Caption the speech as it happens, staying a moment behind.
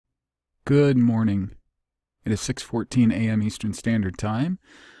Good morning. It is 6:14 a.m. Eastern Standard Time.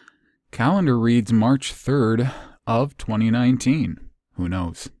 Calendar reads March 3rd of 2019. Who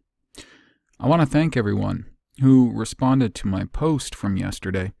knows? I want to thank everyone who responded to my post from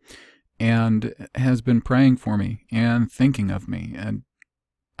yesterday and has been praying for me and thinking of me. And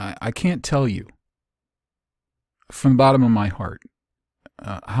I can't tell you from the bottom of my heart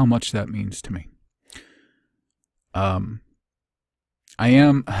how much that means to me. I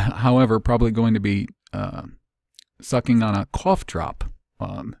am, however, probably going to be sucking on a cough drop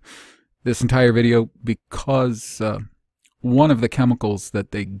this entire video because one of the chemicals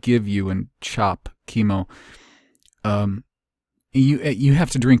that they give you in CHOP chemo, you have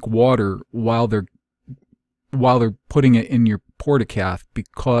to drink water while they're putting it in your portacath,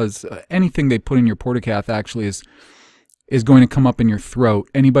 because anything they put in your portacath actually is going to come up in your throat.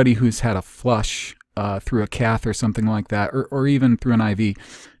 Anybody who's had a flush through a cath or something like that, or even through an IV,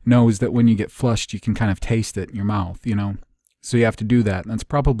 knows that when you get flushed, you can kind of taste it in your mouth, you know. So you have to do that. And that's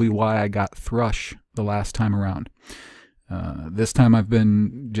probably why I got thrush the last time around. This time I've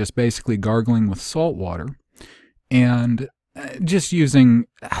been just basically gargling with salt water and just using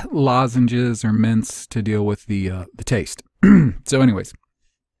lozenges or mints to deal with the taste. So anyways,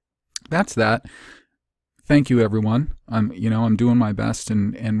 that's that. Thank you, everyone. I'm doing my best,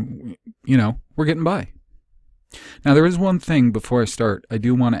 and we're getting by. Now, there is one thing before I start. I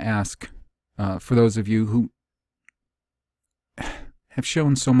do want to ask, for those of you who have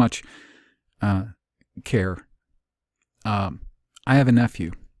shown so much care. I have a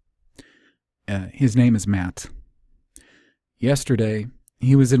nephew. His name is Matt. Yesterday,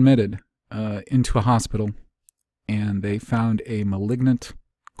 he was admitted into a hospital, and they found a malignant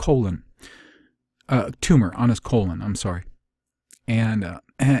colon. Tumor on his colon, I'm sorry, and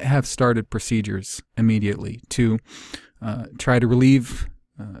have started procedures immediately to try to relieve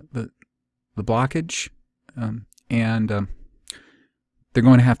the blockage, and they're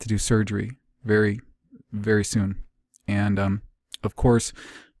going to have to do surgery very, very soon. And of course,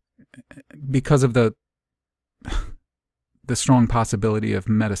 because of the strong possibility of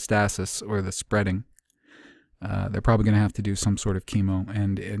metastasis, or the spreading, they're probably going to have to do some sort of chemo,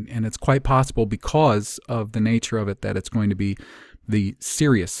 and it's quite possible, because of the nature of it, that it's going to be the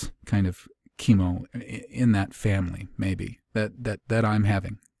serious kind of chemo in that family, maybe that I'm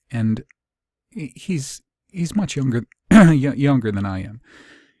having. And he's much younger younger than I am.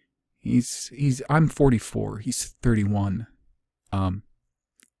 I'm 44. He's 31,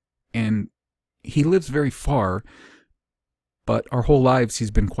 and he lives very far, but our whole lives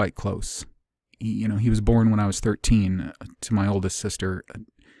he's been quite close. He was born when I was 13 to my oldest sister,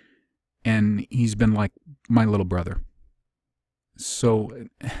 and he's been like my little brother. So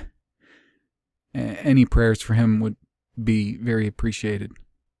any prayers for him would be very appreciated,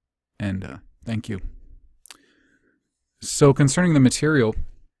 and thank you. So concerning the material,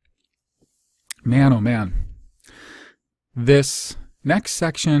 man, oh man, this next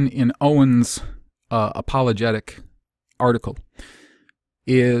section in Owen's apologetic article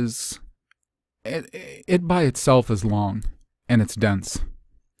is... It by itself is long, and it's dense.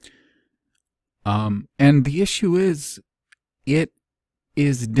 And the issue is, it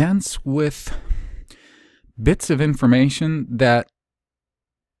is dense with bits of information that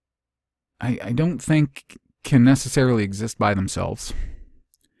I don't think can necessarily exist by themselves.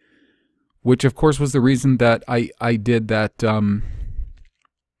 Which, of course, was the reason that I did that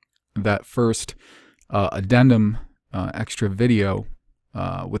that first addendum extra video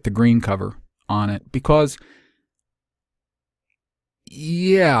with the green cover on it, because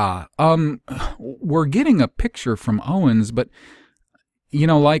we're getting a picture from Owens, but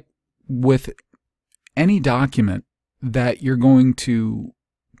like with any document that you're going to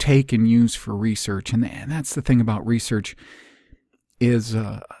take and use for research, and that's the thing about research, is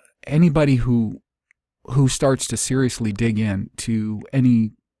anybody who starts to seriously dig into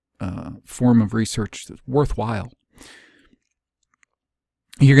any form of research that's worthwhile,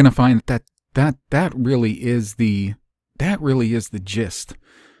 you're going to find that really is the gist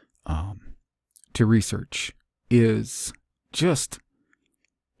to research, is just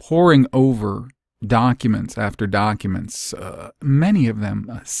poring over documents after documents, many of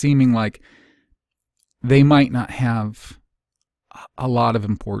them seeming like they might not have a lot of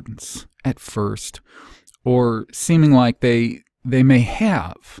importance at first, or seeming like they may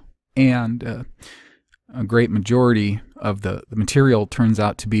have, and a great majority of the material turns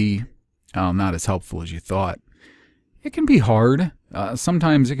out to be not as helpful as you thought. It can be hard.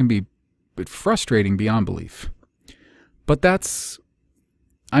 Sometimes it can be frustrating beyond belief. But that's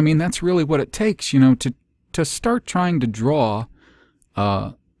really what it takes, to start trying to draw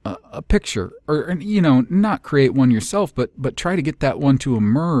a a picture, or not create one yourself, but try to get that one to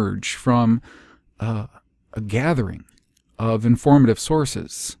emerge from a gathering of informative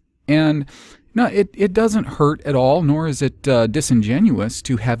sources. And no, it doesn't hurt at all, nor is it disingenuous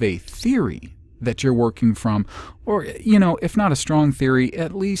to have a theory that you're working from, or if not a strong theory,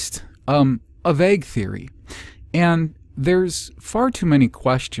 at least a vague theory. And there's far too many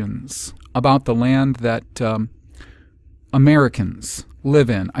questions about the land that Americans live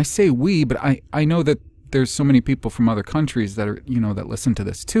in. I say we, but I know that there's so many people from other countries that are that listen to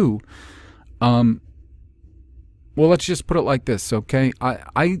this too. Well, let's just put it like this, okay?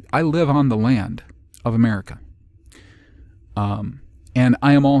 I live on the land of America. And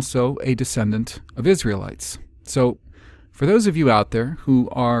I am also a descendant of Israelites. So for those of you out there who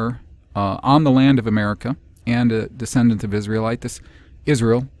are on the land of America and a descendant of Israel,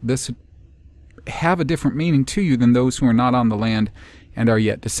 this have a different meaning to you than those who are not on the land and are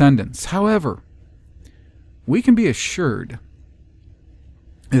yet descendants. However, we can be assured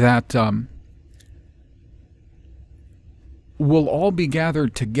that we'll all be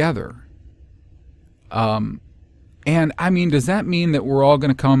gathered together. And I mean, does that mean that we're all going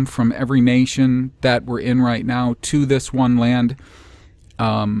to come from every nation that we're in right now to this one land,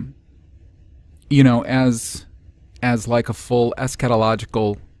 as like a full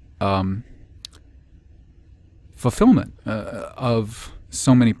eschatological fulfillment of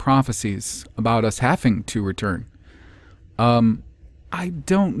so many prophecies about us having to return? I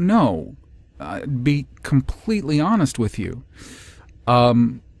don't know. Be completely honest with you.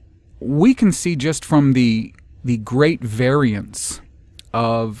 We can see just from the great variance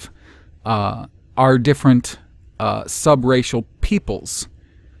of our different subracial peoples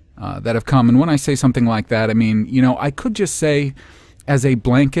that have come. And when I say something like that, I mean, I could just say as a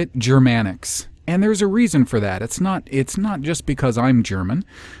blanket, Germanics. And there's a reason for that. It's not just because I'm German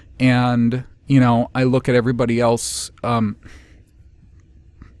and, I look at everybody else,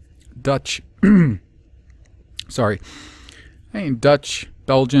 Dutch, sorry, Dutch,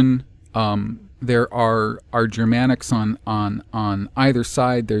 Belgian, there are Germanics on either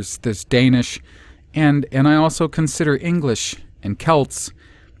side. There's Danish, and I also consider English and Celts.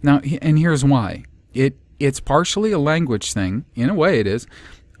 Now, and here's why. It's partially a language thing. In a way it is,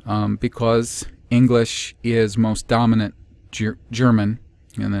 because English is most dominant German,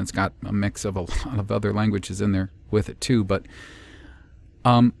 and then it's got a mix of a lot of other languages in there with it too. But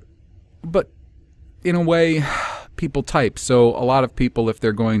in a way, people type. So a lot of people, if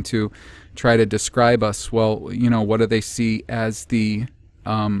they're going to try to describe us, well, what do they see as the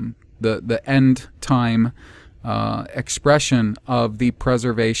end time expression of the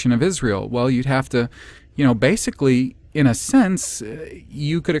preservation of Israel? Well, you'd have to, basically, in a sense,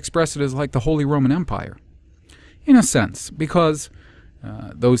 you could express it as like the Holy Roman Empire, in a sense, because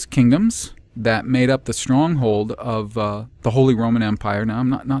those kingdoms that made up the stronghold of the Holy Roman Empire. Now, I'm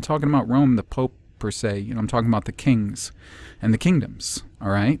not talking about Rome, the Pope per se. I'm talking about the kings and the kingdoms. All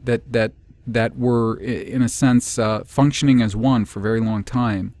right, that were in a sense functioning as one for a very long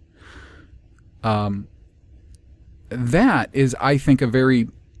time. That is, I think, a very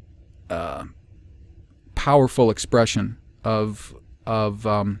powerful expression of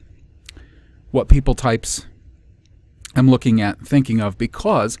what people types I'm looking at, thinking of,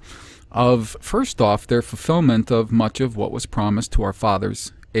 because of, first off, their fulfillment of much of what was promised to our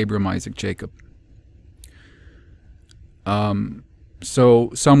fathers, Abraham, Isaac, Jacob. So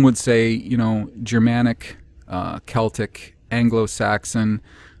some would say, Germanic, Celtic, Anglo-Saxon,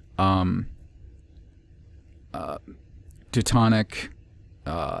 Teutonic,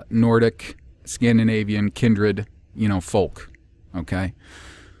 Nordic, Scandinavian, kindred, folk. Okay?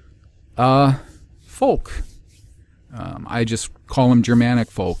 Folk. I just call them Germanic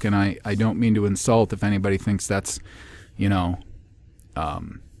folk, and I don't mean to insult if anybody thinks that's,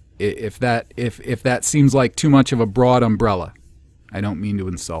 if that seems like too much of a broad umbrella. I don't mean to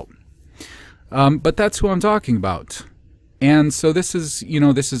insult. But that's who I'm talking about. And so this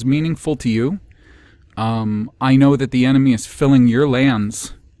is meaningful to you. I know that the enemy is filling your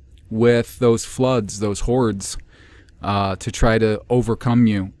lands with those floods, those hordes, to try to overcome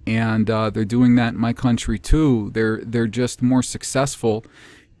you. And they're doing that in my country too. They're just more successful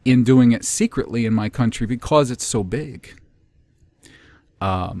in doing it secretly in my country because it's so big.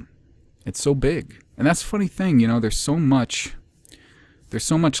 It's so big. And that's the funny thing, there's so much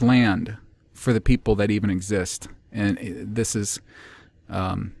land for the people that even exist. And this is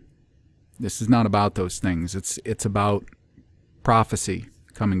not about those things. It's about prophecy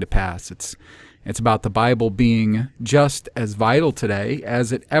coming to pass. It's about the Bible being just as vital today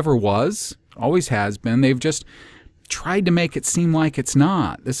as it ever was, always has been. They've just tried to make it seem like it's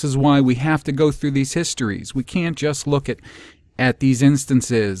not. This is why we have to go through these histories. We can't just look at these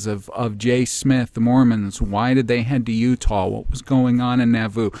instances of J. Smith, the Mormons. Why did they head to Utah? What was going on in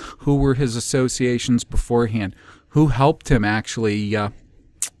Nauvoo? Who were his associations beforehand? Who helped him actually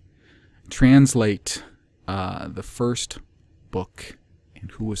translate the first book? And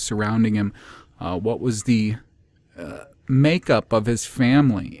who was surrounding him? What was the makeup of his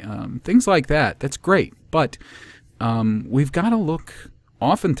family? Things like that. That's great. But we've got to look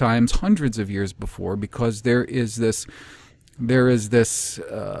oftentimes hundreds of years before, because there is this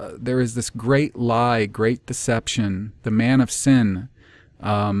great lie, great deception, the man of sin,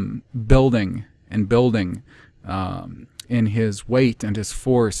 building and building in his weight and his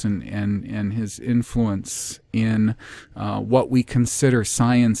force and his influence in what we consider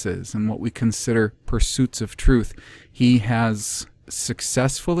sciences and what we consider pursuits of truth. He has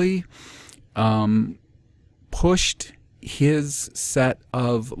successfully pushed his set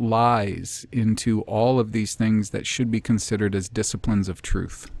of lies into all of these things that should be considered as disciplines of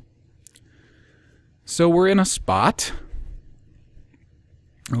truth. So we're in a spot,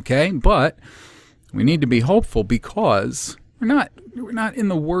 okay, but we need to be hopeful, because we're not in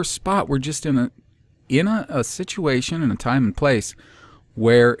the worst spot. We're just in a situation, in a time and place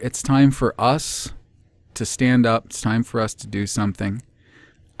where it's time for us to stand up. It's time for us to do something.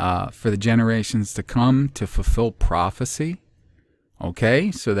 For the generations to come, to fulfill prophecy,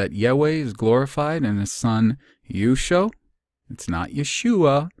 okay, so that Yahweh is glorified in his son Yeshua. It's not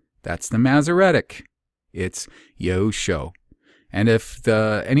Yeshua, that's the Masoretic. It's Yeshua. And if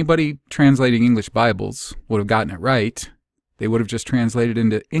anybody translating English Bibles would have gotten it right, they would have just translated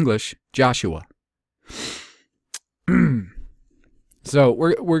into English Joshua. So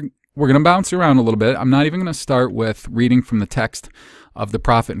we're going to bounce around a little bit. I'm not even going to start with reading from the text of The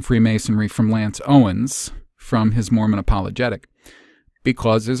Prophet and Freemasonry from Lance Owens from his Mormon Apologetic,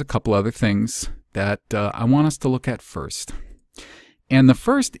 because there's a couple other things that I want us to look at first. And the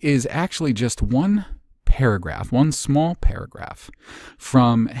first is actually just one paragraph, one small paragraph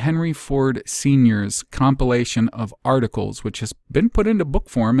from Henry Ford Sr.'s compilation of articles, which has been put into book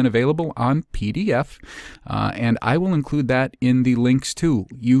form and available on PDF, and I will include that in the links too.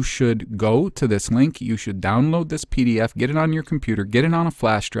 You should go to this link, you should download this PDF, get it on your computer, get it on a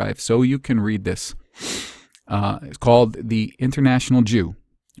flash drive so you can read this. It's called The International Jew,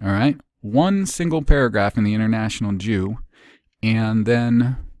 all right? One single paragraph in The International Jew, and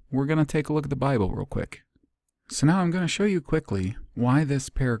then we're going to take a look at the Bible real quick. So now I'm going to show you quickly why this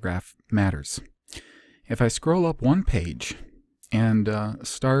paragraph matters. If I scroll up one page and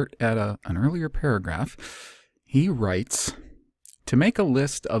start at an earlier paragraph, he writes, "To make a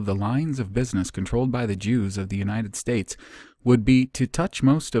list of the lines of business controlled by the Jews of the United States would be to touch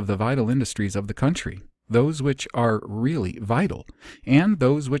most of the vital industries of the country, those which are really vital, and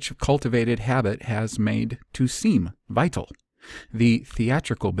those which cultivated habit has made to seem vital. The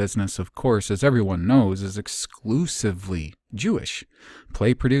theatrical business, of course, as everyone knows, is exclusively Jewish.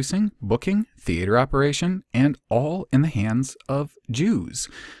 Play producing, booking, theater operation, and all in the hands of Jews.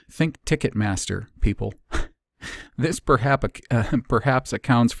 Think Ticketmaster, people." This perhaps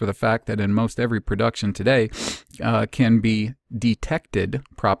accounts for the fact that in most every production today can be detected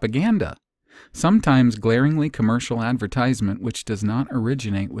propaganda, sometimes glaringly commercial advertisement, which does not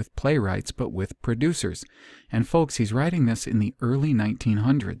originate with playwrights but with producers. And folks, he's writing this in the early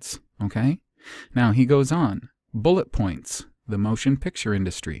 1900s, okay? Now he goes on. Bullet points: the motion picture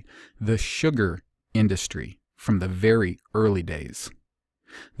industry, the sugar industry from the very early days,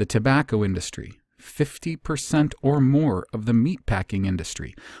 the tobacco industry, 50% or more of the meatpacking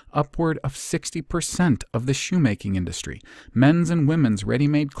industry, upward of 60% of the shoemaking industry, men's and women's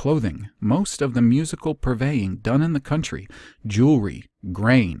ready-made clothing, most of the musical purveying done in the country, jewelry,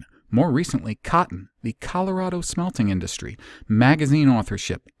 grain, more recently cotton, the Colorado smelting industry, magazine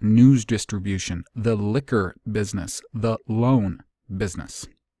authorship, news distribution, the liquor business, the loan business.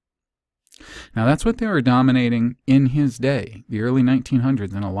 Now, that's what they were dominating in his day, the early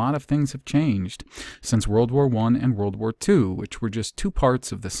 1900s, and a lot of things have changed since World War I and World War II, which were just two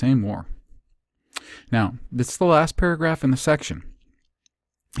parts of the same war. Now, this is the last paragraph in the section.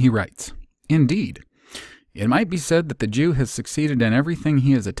 He writes, "Indeed, it might be said that the Jew has succeeded in everything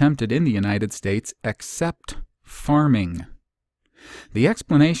he has attempted in the United States except farming. The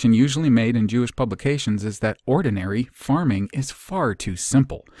explanation usually made in Jewish publications is that ordinary farming is far too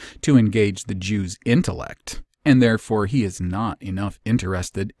simple to engage the Jew's intellect, and therefore he is not enough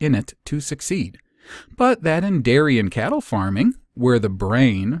interested in it to succeed, but that in dairy and cattle farming, where the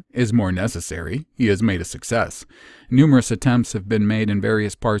brain is more necessary, he has made a success. Numerous attempts have been made in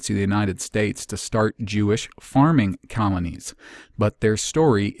various parts of the United States to start Jewish farming colonies, but their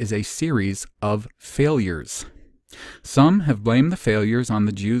story is a series of failures. Some have blamed the failures on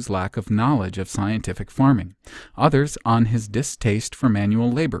the Jew's lack of knowledge of scientific farming, others on his distaste for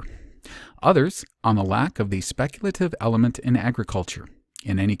manual labor, others on the lack of the speculative element in agriculture.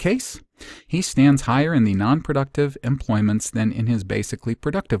 In any case, he stands higher in the non-productive employments than in his basically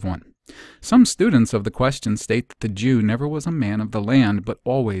productive one. Some students of the question state that the Jew never was a man of the land, but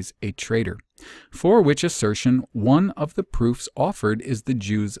always a trader, for which assertion one of the proofs offered is the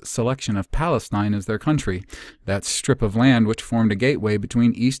Jews' selection of Palestine as their country, that strip of land which formed a gateway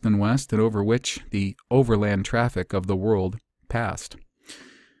between East and West and over which the overland traffic of the world passed.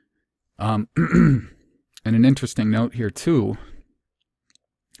 And an interesting note here, too,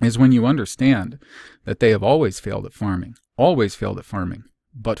 is when you understand that they have always failed at farming.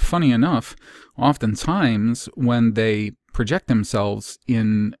 But funny enough, oftentimes when they project themselves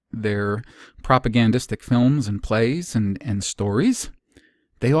in their propagandistic films and plays and stories,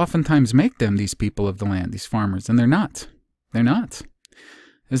 they oftentimes make them these people of the land, these farmers, and they're not. They're not.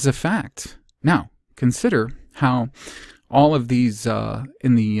 This is a fact. Now, consider how all of these,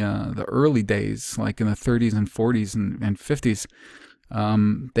 in the early days, like in the 30s and 40s and 50s,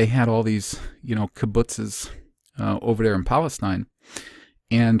 they had all these, kibbutzes over there in Palestine,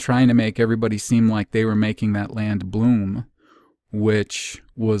 and trying to make everybody seem like they were making that land bloom, which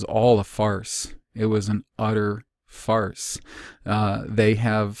was all a farce. It was an utter farce. They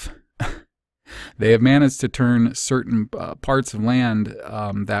have managed to turn certain parts of land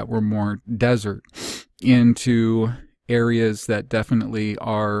that were more desert into areas that definitely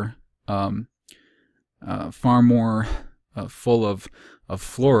are far more full of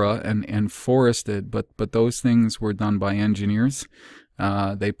flora and forested, but those things were done by engineers.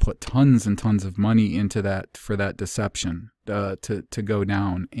 They put tons and tons of money into that for that deception to go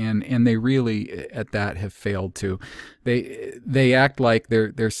down, and they really at that have failed to. They act like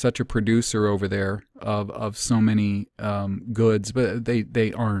they're such a producer over there of so many goods, but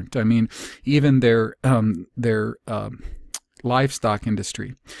they aren't. I mean, even their livestock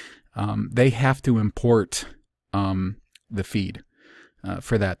industry, they have to import the feed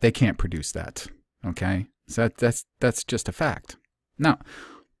for that. They can't produce that. Okay, so that's just a fact. Now,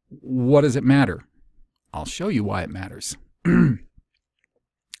 what does it matter? I'll show you why it matters.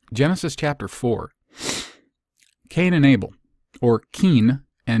 Genesis chapter 4. Cain and Abel, or Keen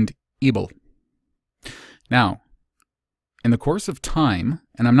and Abel. Now, in the course of time,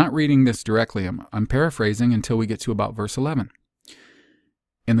 and I'm not reading this directly, I'm paraphrasing until we get to about verse 11.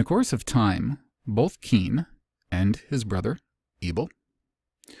 In the course of time, both Keen and his brother Abel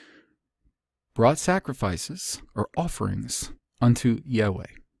brought sacrifices or offerings unto Yahweh.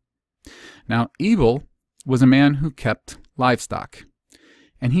 Now, Abel was a man who kept livestock,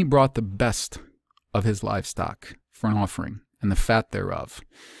 and he brought the best of his livestock for an offering, and the fat thereof.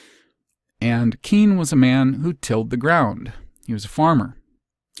 And Cain was a man who tilled the ground. He was a farmer,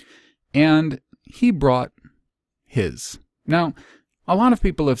 and he brought his. Now, a lot of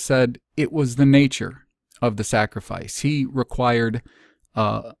people have said it was the nature of the sacrifice. He required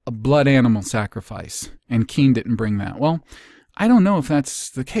a blood animal sacrifice, and Cain didn't bring that. Well, I don't know if that's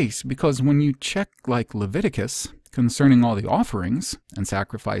the case, because when you check like Leviticus concerning all the offerings and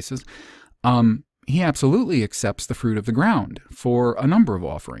sacrifices, he absolutely accepts the fruit of the ground for a number of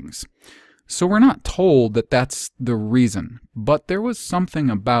offerings. So we're not told that that's the reason, but there was something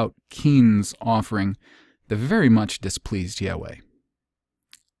about Cain's offering that very much displeased Yahweh.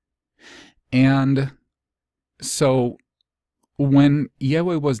 And so when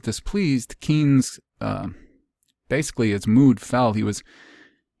Yahweh was displeased, Cain's basically his mood fell. He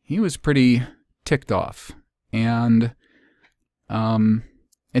was pretty ticked off, and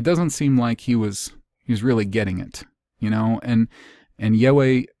it doesn't seem like he was really getting it, and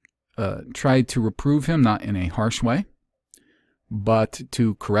Yahweh tried to reprove him, not in a harsh way, but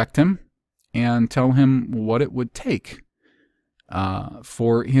to correct him and tell him what it would take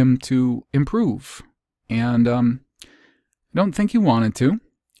for him to improve. And I don't think he wanted to.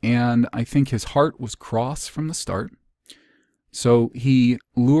 And I think his heart was cross from the start. So he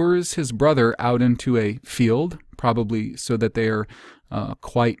lures his brother out into a field, probably so that they are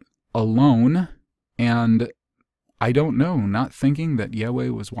quite alone. And I don't know, not thinking that Yahweh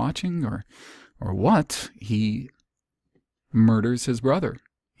was watching or what, he murders his brother.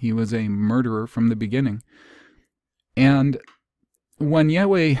 He was a murderer from the beginning. And when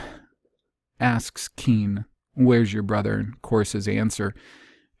Yahweh asks Cain, "Where's your brother?" and of course his answer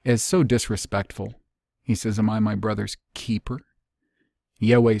is so disrespectful. He says, "Am I my brother's keeper?"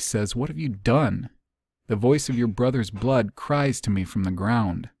 Yahweh says, "What have you done? The voice of your brother's blood cries to me from the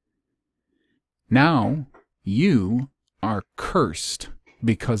ground. Now you are cursed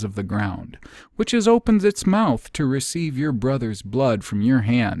because of the ground, which has opened its mouth to receive your brother's blood from your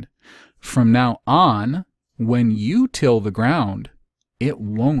hand. From now on, when you till the ground, it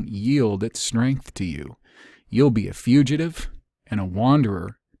won't yield its strength to you. You'll be a fugitive and a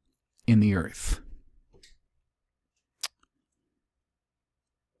wanderer in the earth."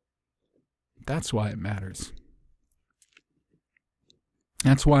 That's why it matters.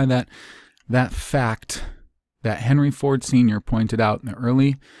 That's why that fact that Henry Ford Sr. pointed out in the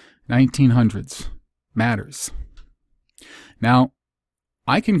early 1900s matters. Now,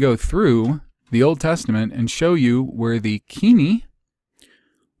 I can go through the Old Testament and show you where the Kini,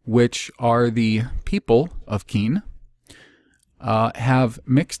 which are the people of Keen, have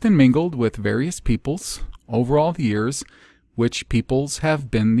mixed and mingled with various peoples over all the years, which peoples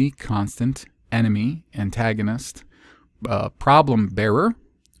have been the constant enemy, antagonist, problem bearer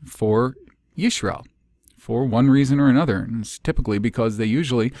for Yisrael, for one reason or another. And it's typically because they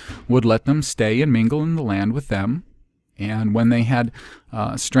usually would let them stay and mingle in the land with them, and when they had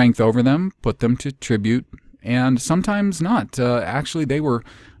strength over them, put them to tribute, and sometimes not. Actually, they were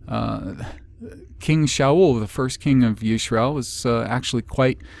King Shaul, the first king of Yisrael, was actually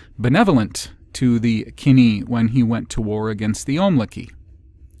quite benevolent to the Kini when he went to war against the Omliki.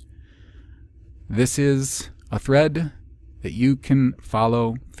 This is a thread that you can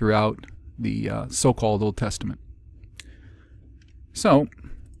follow throughout the so-called Old Testament. So,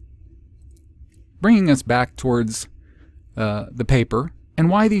 bringing us back towards the paper and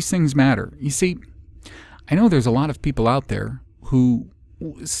why these things matter. You see, I know there's a lot of people out there who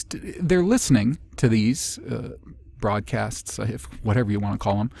they're listening to these broadcasts, if whatever you want to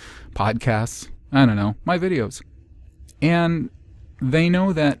call them, podcasts, I don't know, my videos. And they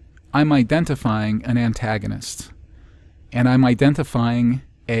know that I'm identifying an antagonist, and I'm identifying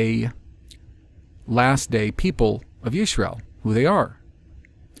a last day people of Yisrael, who they are.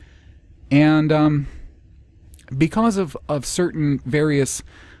 And because of certain various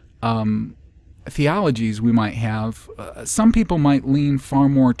theologies we might have, some people might lean far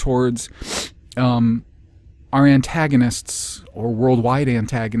more towards our antagonists, or worldwide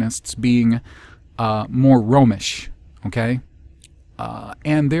antagonists, being more Romish, okay?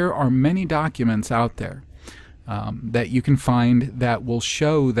 And there are many documents out there that you can find that will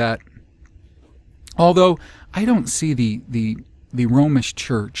show that, although I don't see the Romish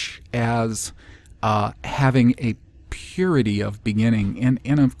Church as having a purity of beginning,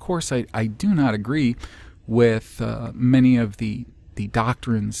 and of course I do not agree with many of the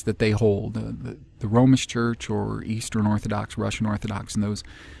doctrines that they hold, the Romish Church or Eastern Orthodox, Russian Orthodox, and those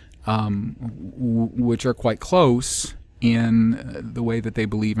which are quite close in the way that they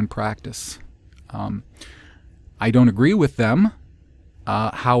believe and practice. I don't agree with them.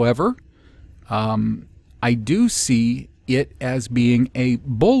 However, I do see it as being a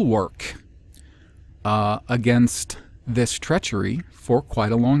bulwark against this treachery for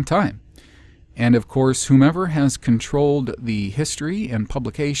quite a long time. And of course, whomever has controlled the history and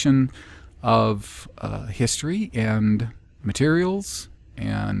publication of history and materials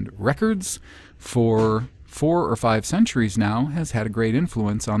and records for 4 or 5 centuries now has had a great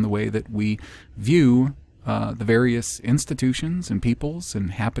influence on the way that we view the various institutions and peoples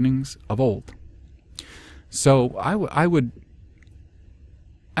and happenings of old. So I would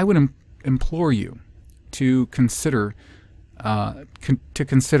implore you to consider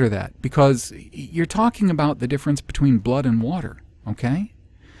that, because you're talking about the difference between blood and water. Okay,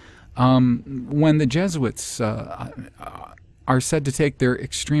 when the Jesuits are said to take their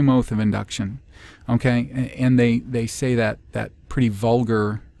extreme oath of induction, okay, and they say that pretty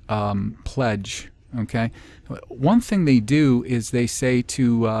vulgar pledge. Okay, one thing they do is they say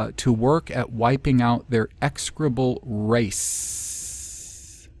to work at wiping out their execrable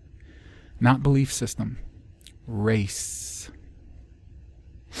race, not belief system, race.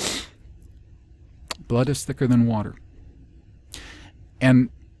 Blood is thicker than water.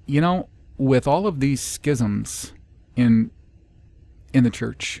 And you know, with all of these schisms in the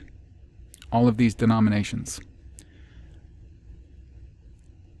church, all of these denominations,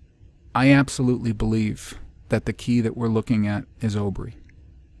 I absolutely believe that the key that we're looking at is Obri.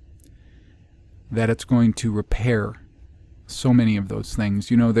 That it's going to repair so many of those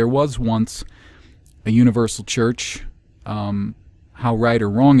things. You know, there was once a universal church. How right or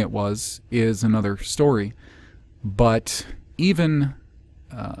wrong it was is another story. But even,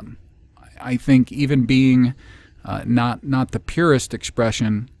 I think, even being not the purest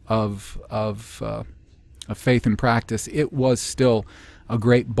expression of faith and practice, it was still a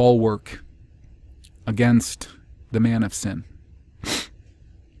great bulwark against the man of sin.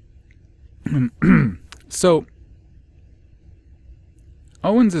 So,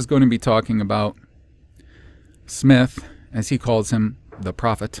 Owens is going to be talking about Smith, as he calls him, the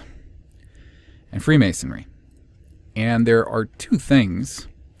prophet, and Freemasonry. And there are two things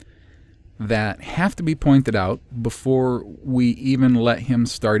that have to be pointed out before we even let him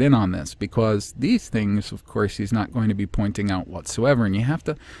start in on this, because these things, of course, he's not going to be pointing out whatsoever, and you're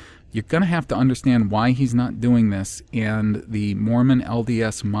going to have to understand why he's not doing this and the Mormon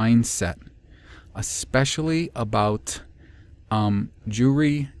LDS mindset, especially about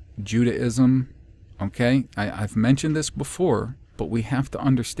Jewry, Judaism. Okay, I've mentioned this before, but we have to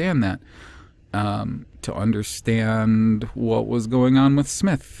understand that to understand what was going on with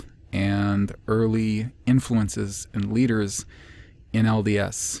Smith and early influences and leaders in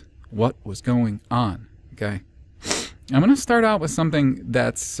LDS. What was going on? Okay, I'm going to start out with something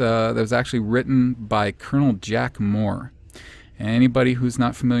that was actually written by Colonel Jack Moore. Anybody who's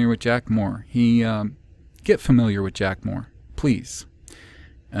not familiar with Jack Moore, get familiar with Jack Moore, please.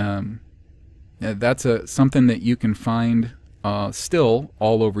 That's something that you can find still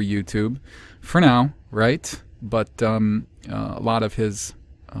all over YouTube for now, right? But a lot of his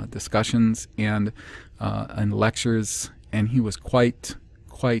discussions and lectures, and he was quite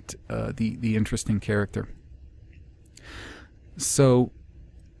the interesting character. So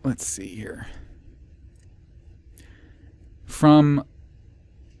let's see here. From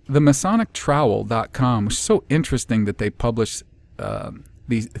the MasonicTrowel.com, which is so interesting that they publish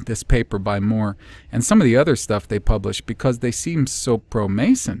this paper by Moore and some of the other stuff they publish, because they seem so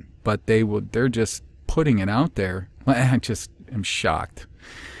pro-Mason, but they're just putting it out there. I just am shocked.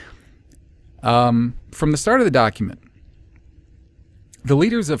 From the start of the document, the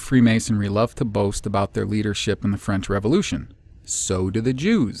leaders of Freemasonry love to boast about their leadership in the French Revolution. So do the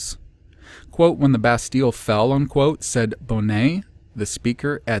Jews. Quote, when the Bastille fell, unquote, said Bonnet, the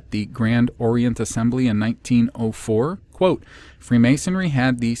speaker at the Grand Orient Assembly in 1904, quote, Freemasonry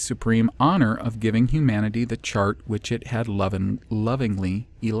had the supreme honor of giving humanity the chart which it had lovingly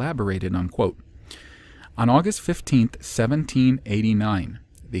elaborated, unquote. On August 15th, 1789,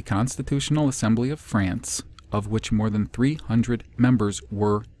 the Constitutional Assembly of France, of which more than 300 members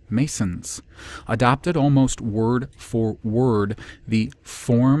were Masons, adopted almost word for word the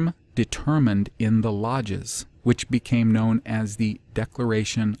form determined in the lodges, which became known as the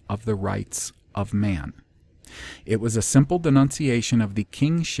Declaration of the Rights of Man. It was a simple denunciation of the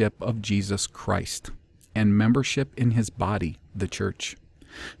kingship of Jesus Christ and membership in his body, the Church.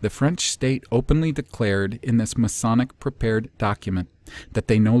 The French state openly declared in this Masonic prepared document that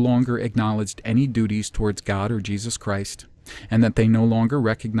they no longer acknowledged any duties towards God or Jesus Christ, and that they no longer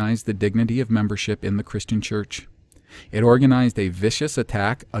recognized the dignity of membership in the Christian Church. It organized a vicious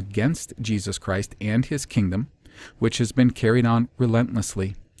attack against Jesus Christ and his kingdom, which has been carried on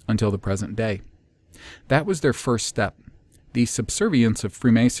relentlessly until the present day. That was their first step. The subservience of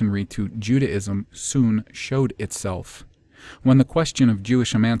Freemasonry to Judaism soon showed itself. When the question of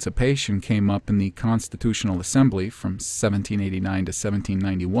Jewish emancipation came up in the Constitutional Assembly from 1789 to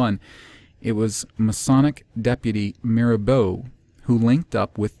 1791, it was Masonic Deputy Mirabeau who linked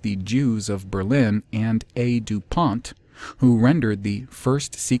up with the Jews of Berlin and A. Dupont, who rendered the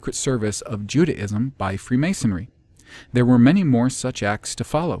first secret service of Judaism by Freemasonry. There were many more such acts to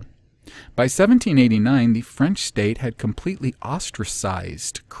follow. By 1789, the French state had completely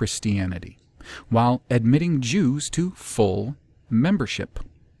ostracized Christianity, while admitting Jews to full membership.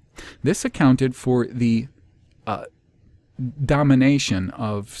 This accounted for the domination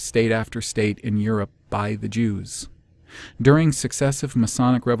of state after state in Europe by the Jews. During successive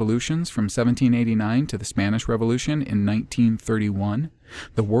Masonic revolutions from 1789 to the Spanish Revolution in 1931,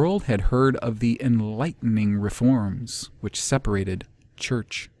 the world had heard of the enlightening reforms which separated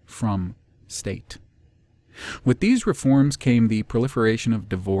church from state. With these reforms came the proliferation of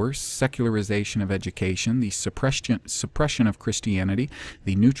divorce, secularization of education, the suppression of Christianity,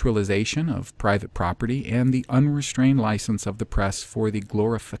 the neutralization of private property, and the unrestrained license of the press for the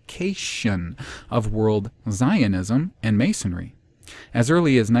glorification of world Zionism and Masonry. As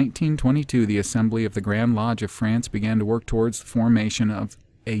early as 1922, the Assembly of the Grand Lodge of France began to work towards the formation of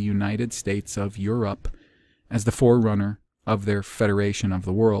a United States of Europe as the forerunner of their Federation of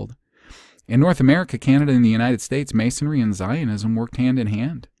the World. In North America, Canada, and the United States, Masonry and Zionism worked hand in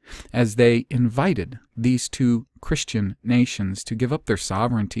hand as they invited these two Christian nations to give up their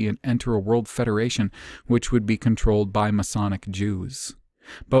sovereignty and enter a world federation which would be controlled by Masonic Jews.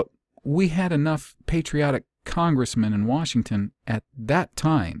 But we had enough patriotic congressmen in Washington at that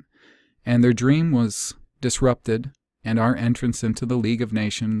time, and their dream was disrupted and our entrance into the League of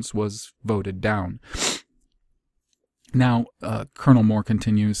Nations was voted down. Now, Colonel Moore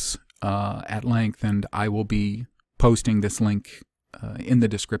continues at length, and I will be posting this link in the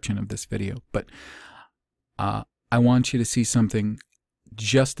description of this video. But I want you to see something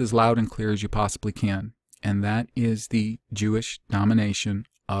just as loud and clear as you possibly can, and that is the Jewish domination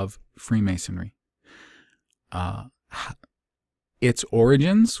of Freemasonry. Its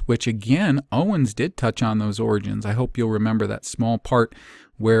origins, which again, Owens did touch on those origins. I hope you'll remember that small part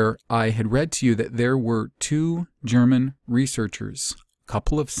where I had read to you that there were 2 German researchers a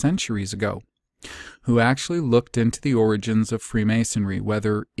couple of centuries ago who actually looked into the origins of Freemasonry,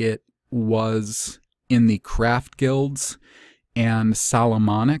 whether it was in the craft guilds and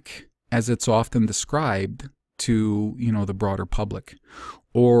Solomonic, as it's often described to, the broader public,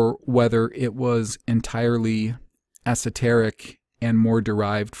 or whether it was entirely esoteric and more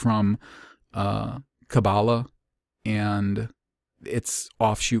derived from Kabbalah and its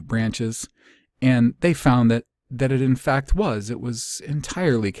offshoot branches. And they found that it in fact was. It was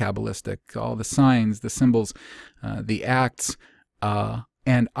entirely Kabbalistic. All the signs, the symbols, the acts,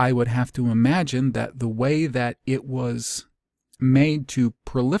 and I would have to imagine that the way that it was made to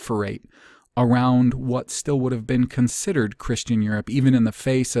proliferate around what still would have been considered Christian Europe, even in the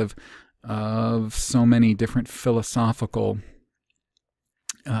face of so many different philosophical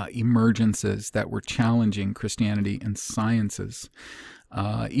emergences that were challenging Christianity and sciences.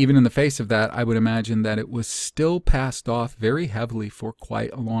 Even in the face of that, I would imagine that it was still passed off very heavily for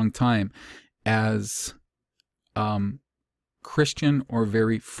quite a long time as Christian or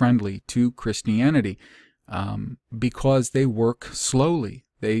very friendly to Christianity, because they work slowly.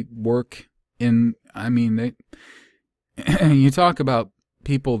 They work in, you talk about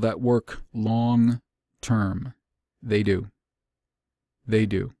people that work long term. They do. They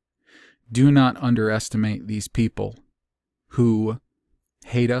do. Do not underestimate these people who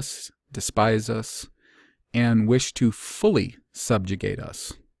hate us, despise us, and wish to fully subjugate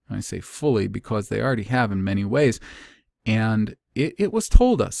us. I say fully because they already have in many ways. And it was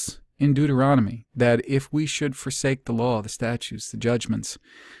told us in Deuteronomy that if we should forsake the law, the statutes, the judgments,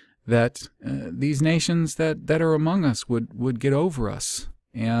 that these nations that are among us would get over us.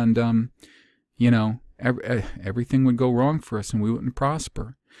 And, everything would go wrong for us and we wouldn't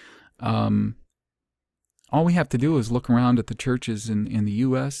prosper. All we have to do is look around at the churches in the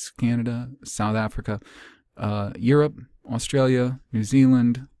U.S., Canada, South Africa, Europe, Australia, New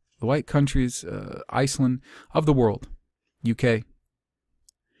Zealand, the white countries, Iceland, of the world, UK,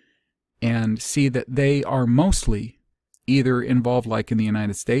 and see that they are mostly either involved, like in the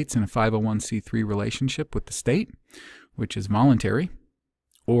United States, in a 501c3 relationship with the state, which is voluntary,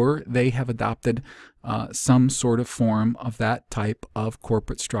 or they have adopted some sort of form of that type of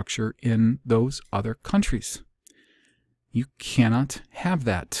corporate structure in those other countries. You cannot have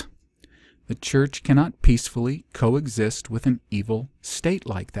that. The church cannot peacefully coexist with an evil state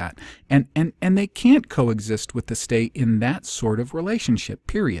like that. And they can't coexist with the state in that sort of relationship,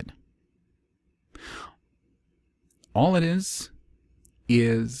 period. All it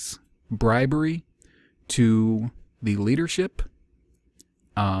is bribery to the leadership.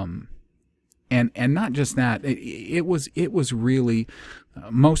 And not just that, it was really,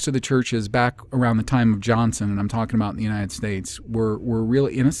 most of the churches back around the time of Johnson, and I'm talking about in the United States, were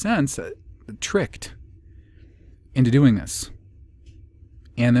really, in a sense, tricked into doing this.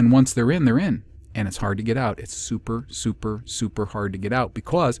 And then once they're in, and it's hard to get out. It's super, super, super hard to get out,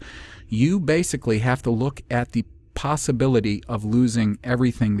 because you basically have to look at the possibility of losing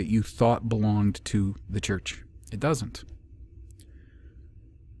everything that you thought belonged to the church. It doesn't.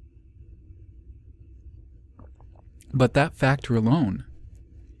 But that factor alone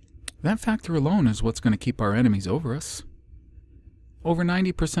is what's going to keep our enemies over us. Over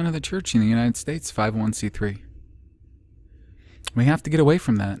 90% of the church in the United States, 501c3. We have to get away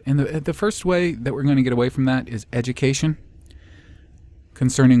from that. And the first way that we're going to get away from that is education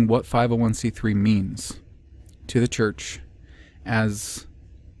concerning what 501c3 means to the church as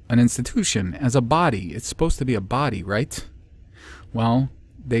an institution, as a body. It's supposed to be a body, right? Well,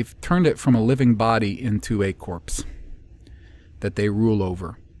 they've turned it from a living body into a corpse that they rule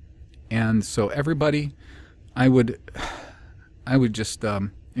over. And so everybody, I would just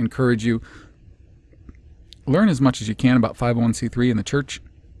encourage you, learn as much as you can about 501c3 in the church,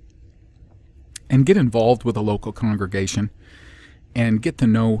 and get involved with a local congregation and get to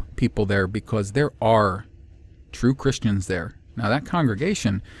know people there, because there are true Christians there. Now, that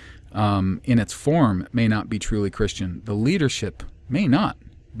congregation in its form may not be truly Christian. The leadership may not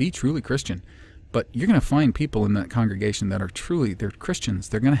be truly Christian, but you're going to find people in that congregation that are they're Christians.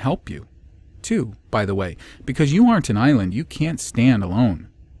 They're going to help you. too, by the way, because you aren't an island. You can't stand alone.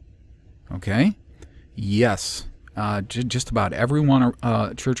 Okay? Yes, just about everyone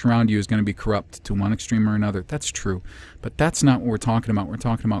church around you is going to be corrupt to one extreme or another. That's true. But that's not what we're talking about. We're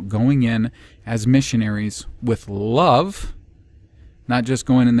talking about going in as missionaries with love, not just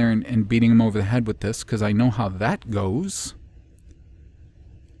going in there and beating them over the head with this, because I know how that goes.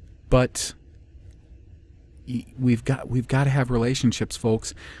 But we've got to have relationships,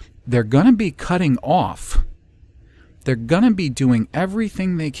 folks. They're going to be cutting off. They're going to be doing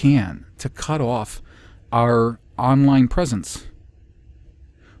everything they can to cut off our online presence.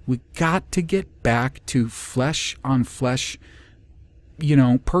 We got to get back to flesh on flesh,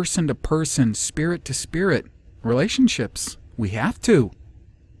 person to person, spirit to spirit relationships. We have to.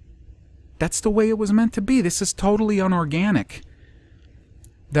 That's the way it was meant to be. This is totally unorganic,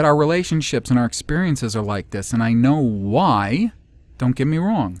 that our relationships and our experiences are like this. And I know why. Don't get me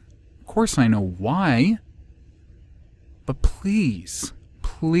wrong. Of course I know why. But please,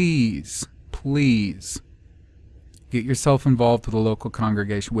 please, please get yourself involved with a local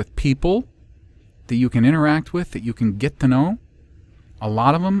congregation, with people that you can interact with, that you can get to know. A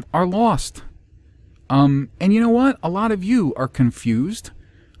lot of them are lost. And you know what? A lot of you are confused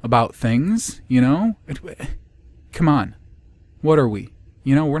about things, Come on. What are we?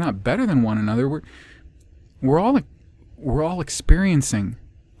 We're not better than one another. We're all experiencing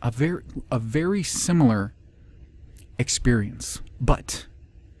a very similar experience, but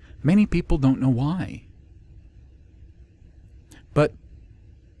many people don't know why. But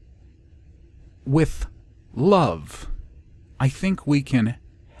with love, I think we can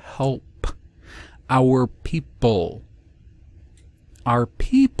help our people. Our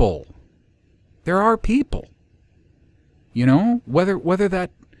people. There are people. Whether that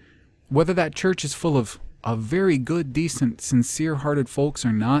church is full of very good, decent, sincere-hearted folks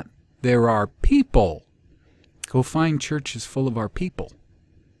or not, there are people. Go find churches full of our people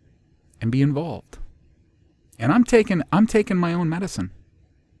and be involved. And I'm taking my own medicine.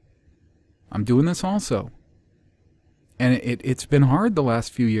 I'm doing this also. And it's been hard the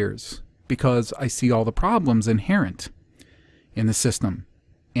last few years because I see all the problems inherent in the system.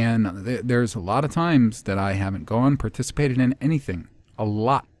 And there's a lot of times that I haven't participated in anything. A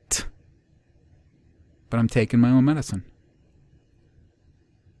lot. But I'm taking my own medicine.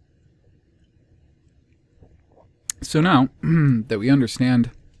 So now that we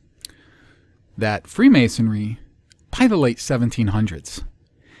understand that Freemasonry, by the late 1700s,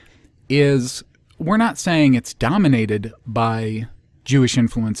 we're not saying it's dominated by Jewish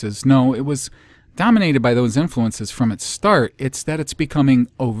influences. No, it was dominated by those influences from its start. It's that it's becoming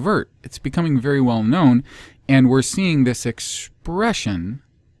overt. It's becoming very well known, and we're seeing this expression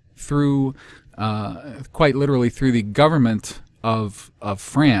through, quite literally, through the government of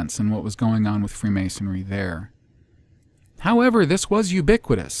France and what was going on with Freemasonry there. However, this was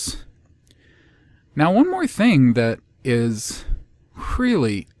ubiquitous. Now, one more thing that is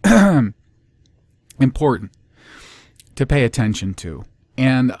really important to pay attention to,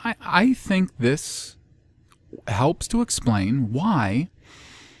 and I think this helps to explain why.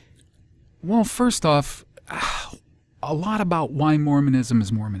 Well, first off, a lot about why Mormonism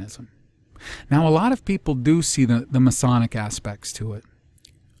is Mormonism. Now, a lot of people do see the Masonic aspects to it.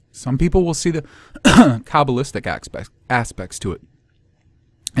 Some people will see the Kabbalistic aspects to it.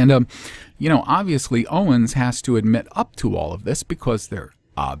 And, obviously Owens has to admit up to all of this because they're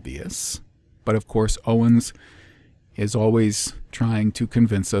obvious. But, of course, Owens is always trying to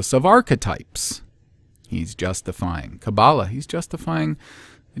convince us of archetypes. He's justifying Kabbalah. He's justifying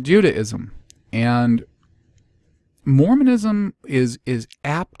Judaism. And Mormonism is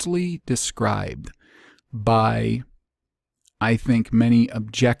aptly described by, I think, many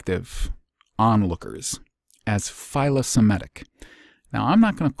objective onlookers as philo-Semitic. Now, I'm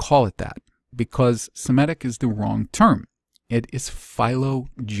not going to call it that because Semitic is the wrong term. It is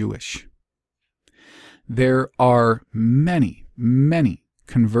philo-Jewish. There are many, many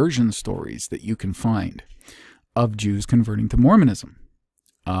conversion stories that you can find of Jews converting to Mormonism.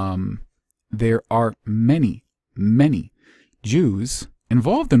 There are many, many Jews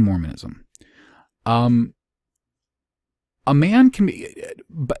involved in Mormonism. A man can be,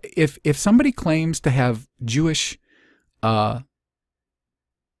 if somebody claims to have Jewish blood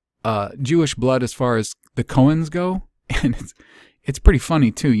as far as the Cohens go, and it's pretty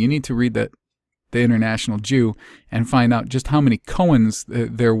funny too. You need to read the International Jew and find out just how many Cohens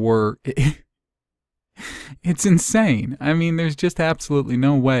there were. It's insane. I mean, there's just absolutely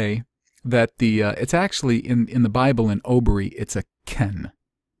no way that it's actually in the Bible in Oberi, it's a Ken.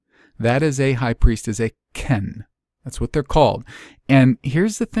 That is a high priest, is a Ken. That's what they're called. And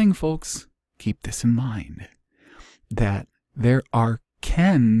here's the thing, folks. keep this in mind, that there are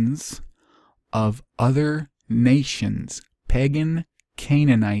kens of other nations. Pagan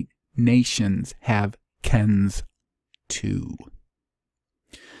Canaanite nations have kens too.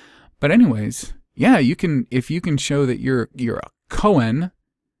 But anyways, yeah, you can, if you can show that you're a Cohen,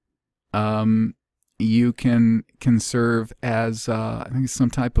 you can serve as I think some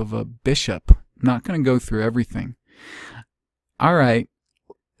type of a bishop. I'm not going to go through everything. All right,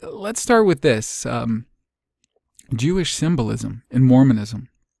 let's start with this. Jewish symbolism in Mormonism.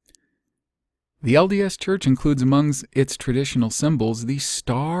 The LDS Church includes among its traditional symbols the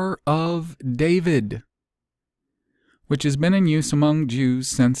Star of David, which has been in use among Jews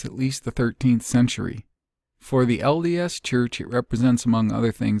since at least the 13th century. For the LDS Church, it represents, among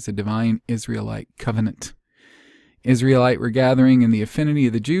other things, the divine Israelite covenant. Israelite regathering in the affinity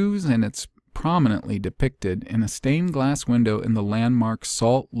of the Jews, and it's prominently depicted in a stained glass window in the landmark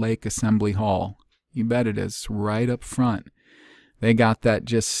Salt Lake Assembly Hall. You bet it is, right up front. They got that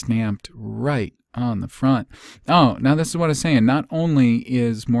just stamped right on the front. Oh, now this is what I'm saying. Not only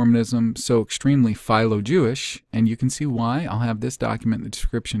is Mormonism so extremely philo-Jewish, and you can see why. I'll have this document in the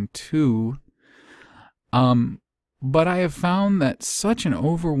description too. But I have found that such an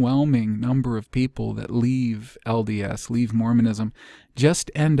overwhelming number of people that leave LDS, leave Mormonism,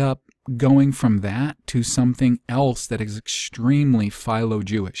 just end up going from that to something else that is extremely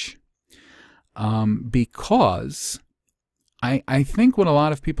philo-Jewish. Because I think what a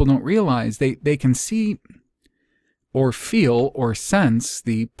lot of people don't realize, they can see or feel or sense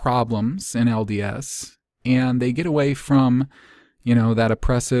the problems in LDS, and they get away from, you know, that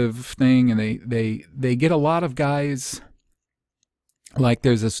oppressive thing, and they get a lot of guys, like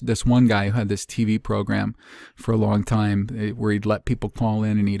there's this one guy who had this TV program for a long time where he'd let people call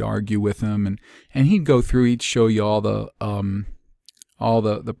in and he'd argue with them, and he'd go through, he'd show you all the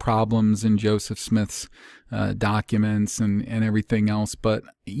problems in Joseph Smith's documents and everything else. But,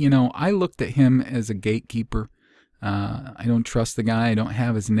 you know, I looked at him as a gatekeeper. I don't trust the guy. I don't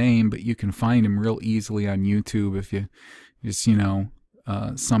have his name, but you can find him real easily on YouTube if you just, you know,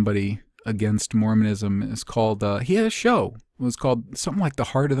 somebody against Mormonism is called, he had a show. It was called something like The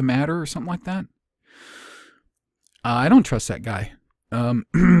Heart of the Matter or something like that. I don't trust that guy.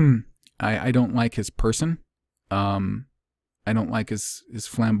 I don't like his person. I don't like his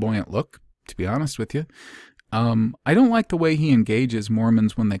flamboyant look, to be honest with you. I don't like the way he engages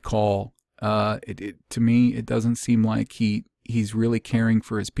Mormons when they call. To me, it doesn't seem like he's really caring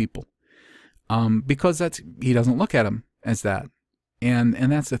for his people. Because he doesn't look at them as that. And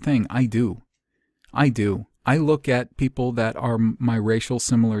that's the thing. I do. I look at people that are my racial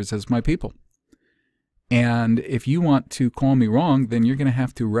similars as my people. And if you want to call me wrong, then you're going to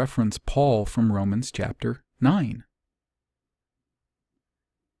have to reference Paul from Romans chapter 9.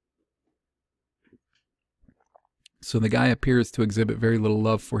 So the guy appears to exhibit very little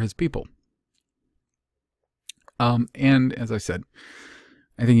love for his people. And as I said,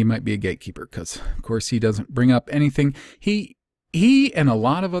 I think he might be a gatekeeper because, of course, he doesn't bring up anything. He and a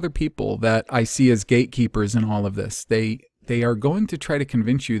lot of other people that I see as gatekeepers in all of this, they are going to try to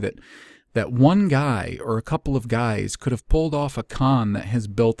convince you that one guy or a couple of guys could have pulled off a con that has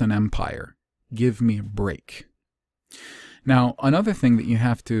built an empire. Give me a break. Now, another thing that you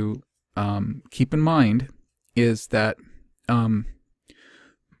have to keep in mind is that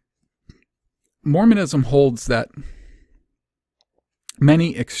Mormonism holds that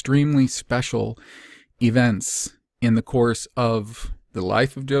many extremely special events in the course of the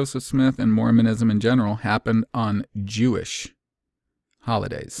life of Joseph Smith and Mormonism in general happened on Jewish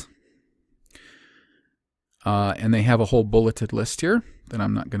holidays. And they have a whole bulleted list here that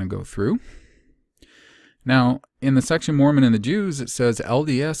I'm not going to go through. Now, in the section Mormon and the Jews, it says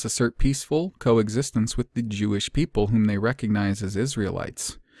LDS assert peaceful coexistence with the Jewish people whom they recognize as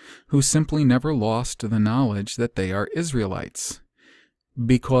Israelites, who simply never lost the knowledge that they are Israelites,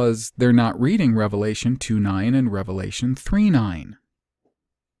 because they're not reading Revelation 2:9 and Revelation 3:9.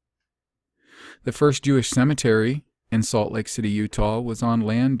 The first Jewish cemetery in Salt Lake City, Utah, was on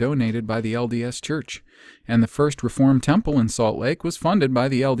land donated by the LDS Church, and the first Reformed temple in Salt Lake was funded by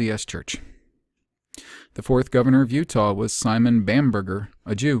the LDS Church. The fourth governor of Utah was Simon Bamberger,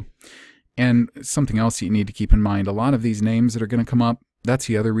 a Jew. And something else you need to keep in mind, a lot of these names that are going to come up, that's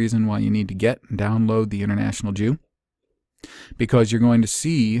the other reason why you need to get and download the International Jew, because you're going to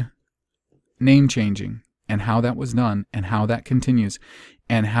see name changing and how that was done and how that continues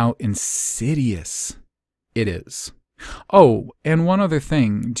and how insidious it is. Oh, and one other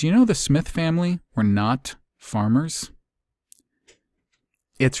thing. Do you know the Smith family were not farmers?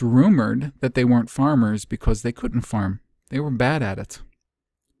 It's rumored that they weren't farmers because they couldn't farm. They were bad at it.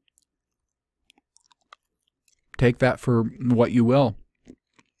 Take that for what you will.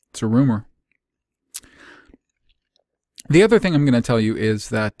 It's a rumor. The other thing I'm going to tell you is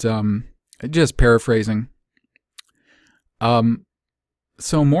that, just paraphrasing,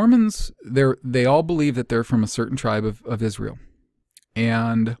 so Mormons, they all believe that they're from a certain tribe of Israel.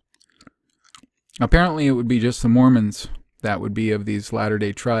 And apparently it would be just the Mormons that would be of these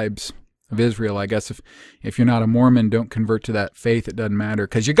Latter-day Tribes of Israel. I guess if you're not a Mormon, don't convert to that faith. It doesn't matter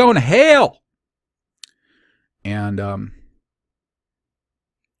because you're going to hell. And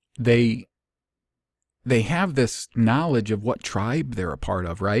they have this knowledge of what tribe they're a part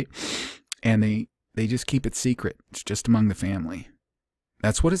of, right? And they just keep it secret. It's just among the family.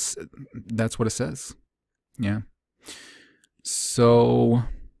 That's what it says. Yeah. So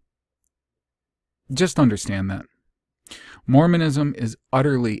just understand that. Mormonism is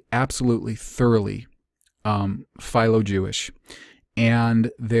utterly, absolutely, thoroughly philo-Jewish. And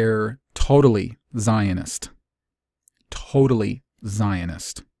they're totally Zionist. Totally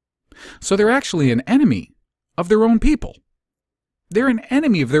Zionist. So they're actually an enemy of their own people. They're an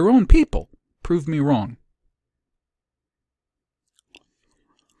enemy of their own people. Prove me wrong.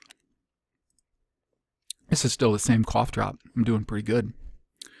 This is still the same cough drop. I'm doing pretty good.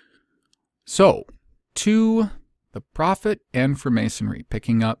 So, to the Prophet and Freemasonry,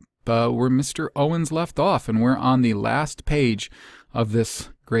 picking up where Mr. Owens left off, and we're on the last page of this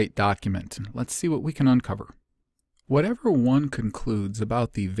great document. Let's see what we can uncover. Whatever one concludes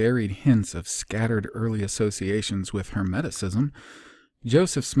about the varied hints of scattered early associations with Hermeticism,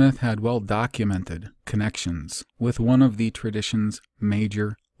 Joseph Smith had well-documented connections with one of the tradition's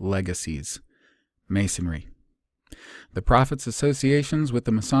major legacies, Masonry. The Prophet's associations with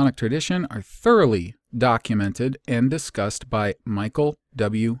the Masonic tradition are thoroughly documented and discussed by Michael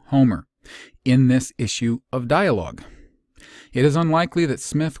W. Homer in this issue of Dialogue. It is unlikely that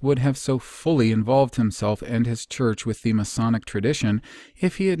Smith would have so fully involved himself and his church with the Masonic tradition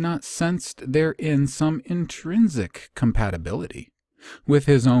if he had not sensed therein some intrinsic compatibility with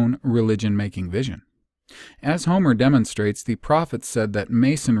his own religion-making vision. As Homer demonstrates, the Prophet said that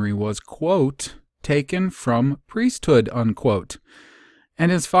Masonry was, quote, taken from priesthood, unquote,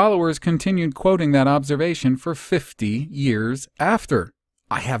 and his followers continued quoting that observation for 50 years after.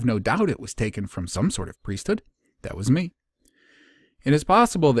 I have no doubt it was taken from some sort of priesthood. That was me. It is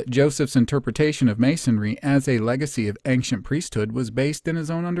possible that Joseph's interpretation of Masonry as a legacy of ancient priesthood was based in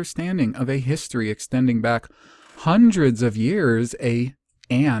his own understanding of a history extending back hundreds of years,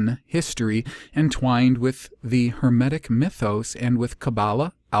 an history entwined with the Hermetic mythos and with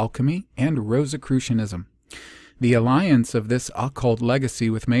Kabbalah, alchemy, and Rosicrucianism. The alliance of this occult legacy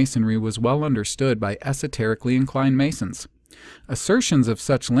with Masonry was well understood by esoterically inclined Masons. Assertions of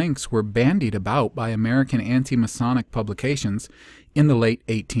such links were bandied about by American anti-Masonic publications in the late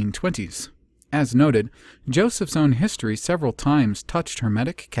 1820s. As noted, Joseph's own history several times touched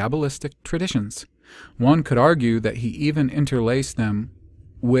Hermetic Kabbalistic traditions. One could argue that he even interlaced them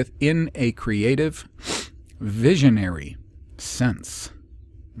within a creative, visionary sense.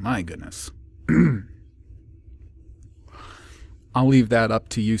 My goodness. I'll leave that up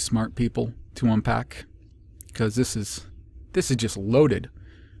to you smart people to unpack, because this is just loaded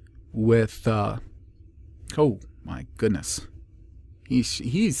with oh my goodness.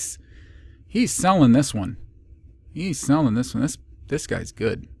 He's selling this one. He's selling this one. This guy's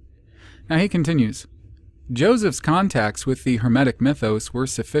good. Now he continues. Joseph's contacts with the Hermetic mythos were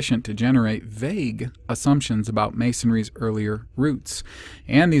sufficient to generate vague assumptions about Masonry's earlier roots,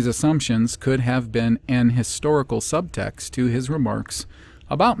 and these assumptions could have been an historical subtext to his remarks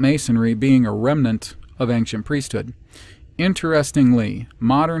about Masonry being a remnant of ancient priesthood. Interestingly,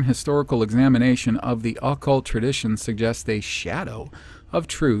 modern historical examination of the occult tradition suggests a shadow of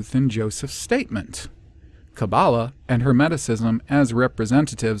truth in Joseph's statement. Kabbalah and Hermeticism as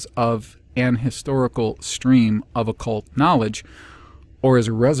representatives of an historical stream of occult knowledge, or as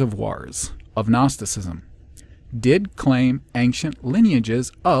reservoirs of Gnosticism, did claim ancient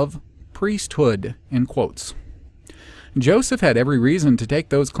lineages of priesthood, in quotes. Joseph had every reason to take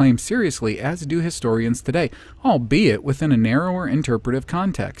those claims seriously, as do historians today, albeit within a narrower interpretive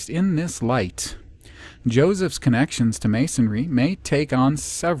context. In this light, Joseph's connections to Masonry may take on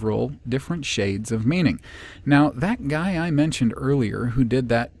several different shades of meaning. Now, that guy I mentioned earlier who did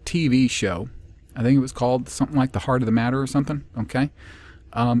that TV show, I think it was called something like The Heart of the Matter or something, okay?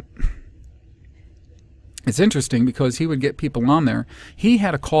 It's interesting because he would get people on there. He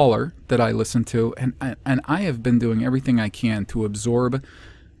had a caller that I listened to, and I have been doing everything I can to absorb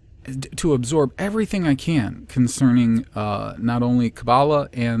everything I can concerning not only Kabbalah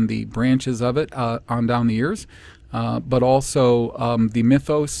and the branches of it on down the years, but also the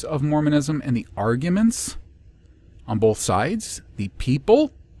mythos of Mormonism and the arguments on both sides. The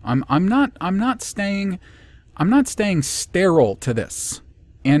people. I'm not staying sterile to this.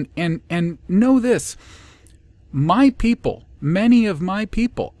 And know this. My people, many of my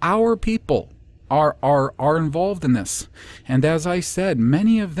people, our people are involved in this. And as I said,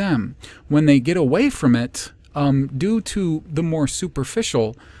 many of them, when they get away from it, due to the more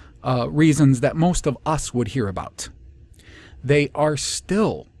superficial reasons that most of us would hear about, they are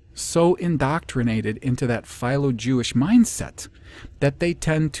still so indoctrinated into that philo-Jewish mindset that they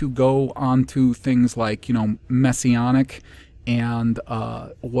tend to go on to things like, Messianic and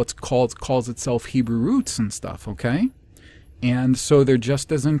what's calls itself Hebrew roots and stuff, okay? And so they're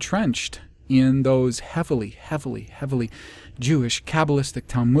just as entrenched in those heavily Jewish, Kabbalistic,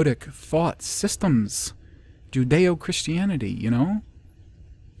 Talmudic thought systems, Judeo-Christianity, And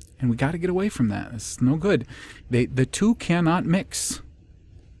we got to get away from that. It's no good. The two cannot mix.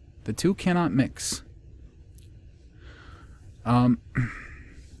 The two cannot mix.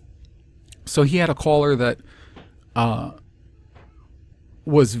 So he had a caller that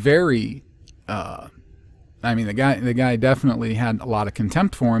was very. The guy definitely had a lot of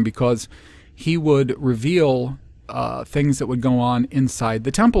contempt for him because he would reveal things that would go on inside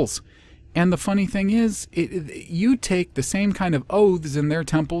the temples. And the funny thing is, you take the same kind of oaths in their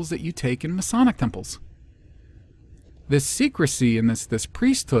temples that you take in Masonic temples. This secrecy and this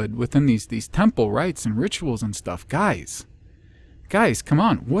priesthood within these temple rites and rituals and stuff, guys, come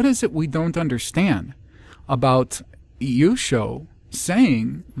on. What is it we don't understand about Yusho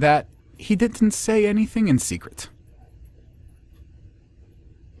saying that he didn't say anything in secret?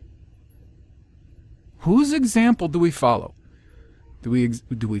 Whose example do we follow? Do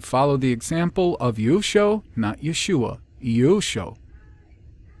we follow the example of Yusho? Not Yeshua. Yusho.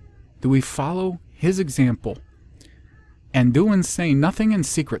 Do we follow his example and do and say nothing in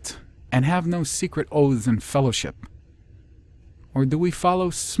secret and have no secret oaths and fellowship? Or do we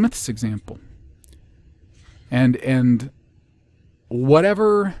follow Smith's example? And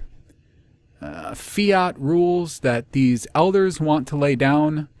whatever fiat rules that these elders want to lay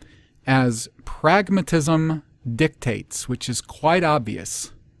down as pragmatism dictates, which is quite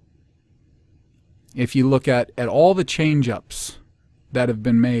obvious if you look at all the change-ups that have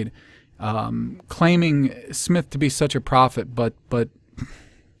been made, claiming Smith to be such a prophet, but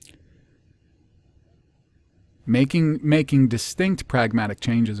making distinct pragmatic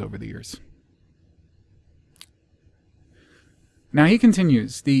changes over the years. Now he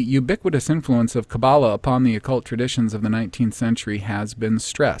continues, the ubiquitous influence of Kabbalah upon the occult traditions of the 19th century has been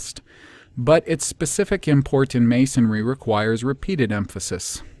stressed, but its specific import in Masonry requires repeated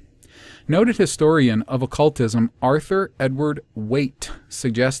emphasis. Noted historian of occultism Arthur Edward Waite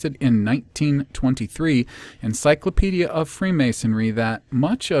suggested in 1923 Encyclopedia of Freemasonry that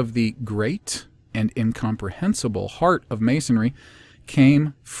much of the great and incomprehensible heart of Masonry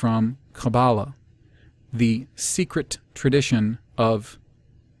came from Kabbalah, the secret tradition of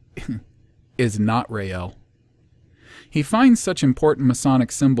is not Rael. He finds such important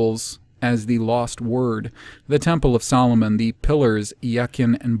Masonic symbols as the lost word, the Temple of Solomon, the pillars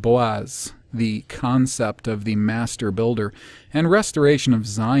Yakin and Boaz, the concept of the master builder, and restoration of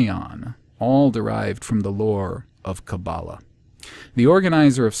Zion, all derived from the lore of Kabbalah. The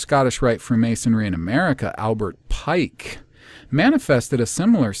organizer of Scottish Rite Freemasonry in America, Albert Pike, manifested a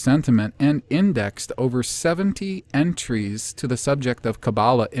similar sentiment and indexed over 70 entries to the subject of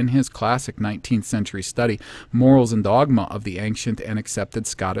Kabbalah in his classic 19th century study, Morals and Dogma of the Ancient and Accepted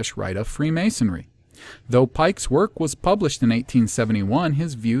Scottish Rite of Freemasonry. Though Pike's work was published in 1871,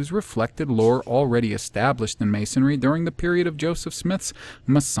 his views reflected lore already established in Masonry during the period of Joseph Smith's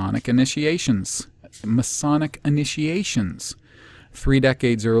Masonic initiations 3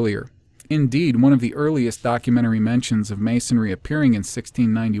 decades earlier. Indeed, one of the earliest documentary mentions of Masonry appearing in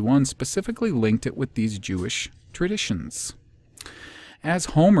 1691 specifically linked it with these Jewish traditions. As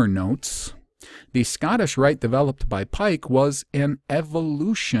Homer notes, the Scottish rite developed by Pike was an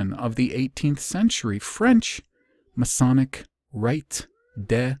evolution of the 18th century French Masonic rite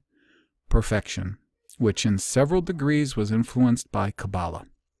de perfection, which in several degrees was influenced by Kabbalah.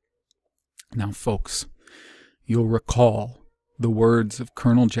 Now, folks, you'll recall the words of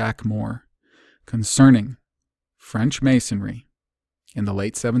Colonel Jack Moore concerning French Masonry in the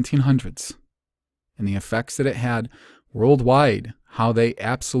late 1700s and the effects that it had worldwide, how they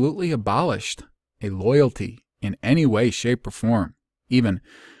absolutely abolished a loyalty in any way, shape, or form, even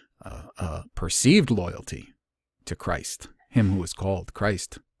perceived loyalty to Christ, him who is called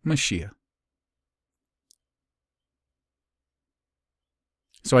Christ, Mashiach.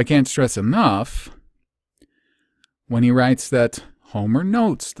 So I can't stress enough when he writes that Homer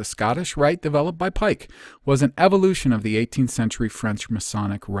notes the Scottish rite developed by Pike was an evolution of the 18th century French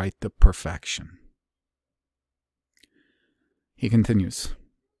Masonic rite to perfection. He continues,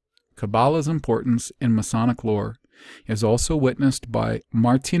 Kabbalah's importance in Masonic lore is also witnessed by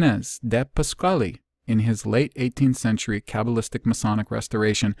Martinez de Pasquale in his late 18th century Kabbalistic Masonic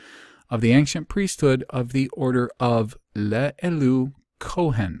restoration of the ancient priesthood of the order of Les Élus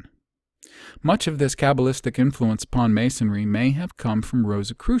Cohen. Much of this Kabbalistic influence upon Masonry may have come from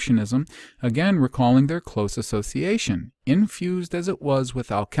Rosicrucianism, again recalling their close association, infused as it was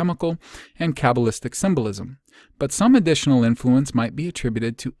with alchemical and Kabbalistic symbolism. But some additional influence might be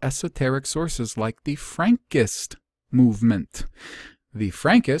attributed to esoteric sources like the Frankist movement. The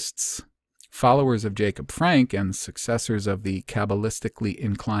Frankists, followers of Jacob Frank and successors of the Kabbalistically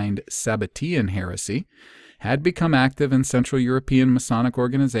inclined Sabbatean heresy, had become active in Central European Masonic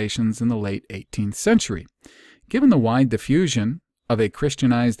organizations in the late 18th century. Given the wide diffusion of a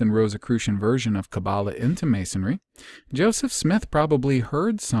Christianized and Rosicrucian version of Kabbalah into Masonry, Joseph Smith probably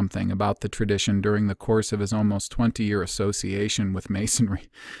heard something about the tradition during the course of his almost 20-year association with Masonry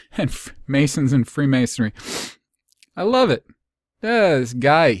and Masons and Freemasonry. I love it. This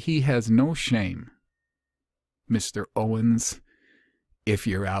guy, he has no shame. Mr. Owens, if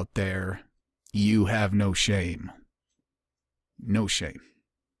you're out there, you have no shame. No shame.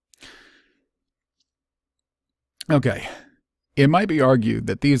 Okay. It might be argued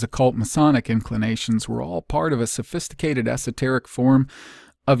that these occult Masonic inclinations were all part of a sophisticated esoteric form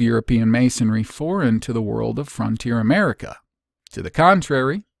of European Masonry foreign to the world of frontier America. To the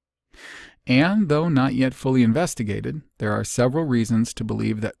contrary, and though not yet fully investigated, there are several reasons to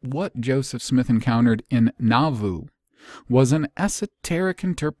believe that what Joseph Smith encountered in Nauvoo was an esoteric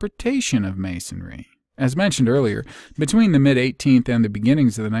interpretation of Masonry. As mentioned earlier, between the mid-18th and the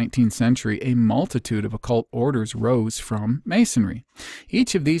beginnings of the 19th century, a multitude of occult orders rose from Masonry.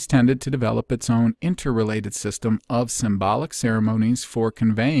 Each of these tended to develop its own interrelated system of symbolic ceremonies for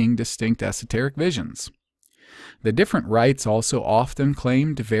conveying distinct esoteric visions. The different rites also often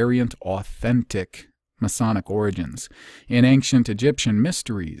claimed variant authentic Masonic origins, in ancient Egyptian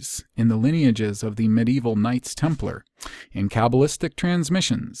mysteries, in the lineages of the medieval Knights Templar, in Kabbalistic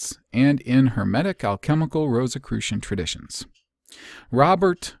transmissions, and in Hermetic alchemical Rosicrucian traditions.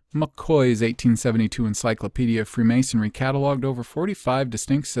 Robert McCoy's 1872 Encyclopedia of Freemasonry cataloged over 45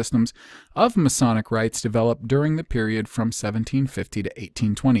 distinct systems of Masonic rites developed during the period from 1750 to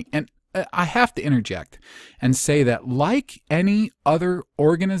 1820. And I have to interject and say that, like any other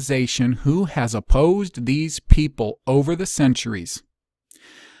organization who has opposed these people over the centuries,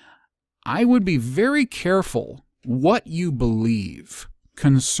 I would be very careful what you believe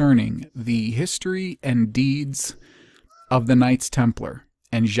concerning the history and deeds of the Knights Templar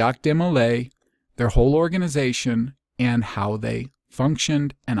and Jacques de Molay, their whole organization, and how they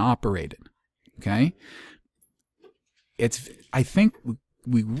functioned and operated. Okay? I think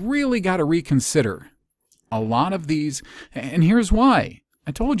we really got to reconsider a lot of these, and here's why.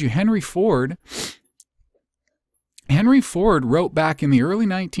 I told you, Henry Ford wrote back in the early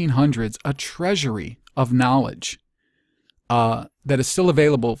 1900s a treasury of knowledge that is still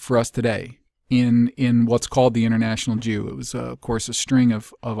available for us today in what's called the International Jew. It was, of course, a string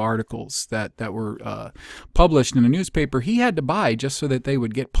of articles that were published in a newspaper he had to buy just so that they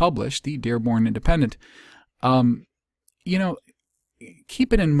would get published, the Dearborn Independent.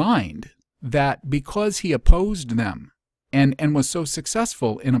 Keep it in mind that because he opposed them and was so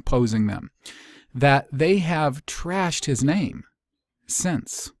successful in opposing them, that they have trashed his name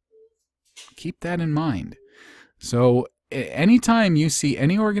since. Keep that in mind. So anytime you see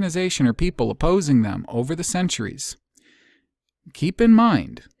any organization or people opposing them over the centuries, keep in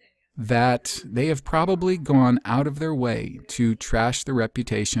mind that they have probably gone out of their way to trash the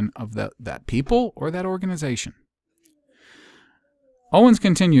reputation of that people or that organization. Owens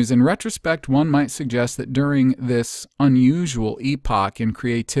continues, in retrospect, one might suggest that during this unusual epoch in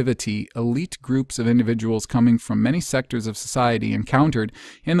creativity, elite groups of individuals coming from many sectors of society encountered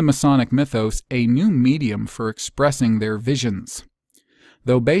in the Masonic mythos a new medium for expressing their visions.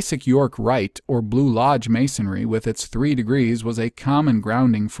 Though basic York Rite or Blue Lodge Masonry with its 3 degrees was a common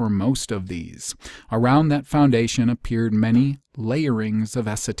grounding for most of these, around that foundation appeared many layerings of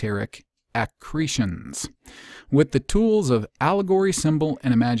esoteric accretions. With the tools of allegory, symbol,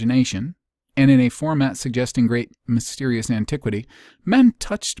 and imagination, and in a format suggesting great mysterious antiquity, men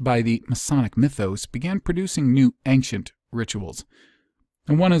touched by the Masonic mythos began producing new ancient rituals.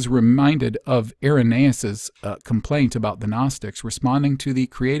 And one is reminded of Irenaeus' complaint about the Gnostics responding to the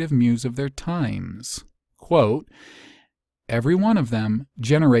creative muse of their times. Quote, "Every one of them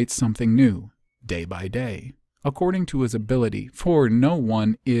generates something new, day by day. according to his ability, for no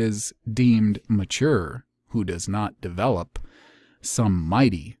one is deemed mature who does not develop some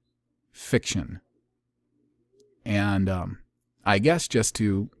mighty fiction. And I guess just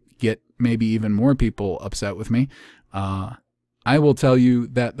to get maybe even more people upset with me, I will tell you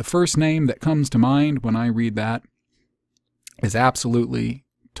that the first name that comes to mind when I read that is absolutely,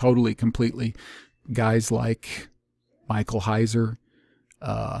 totally, completely guys like Michael Heiser,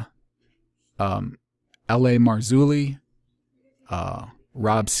 L.A. Marzulli,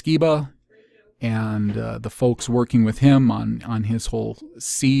 Rob Skiba, and the folks working with him on his whole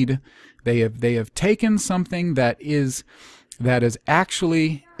seed. They have taken something that is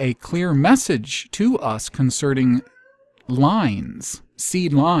actually a clear message to us concerning lines,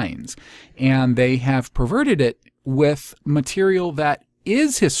 seed lines, and they have perverted it with material that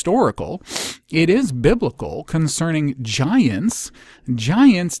is historical. It is biblical concerning giants.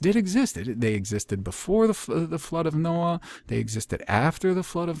 Giants did exist. They existed before the flood of Noah. They existed after the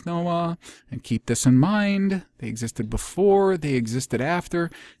flood of Noah. And keep this in mind. They existed before. They existed after.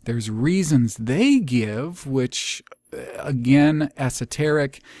 There's reasons they give, which, again,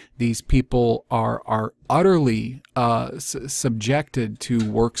 esoteric. These people are utterly subjected to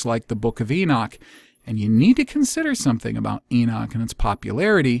works like the Book of Enoch. And you need to consider something about Enoch and its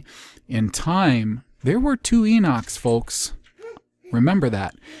popularity. In time, there were two Enochs, folks. Remember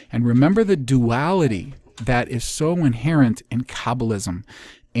that. And remember the duality that is so inherent in Kabbalism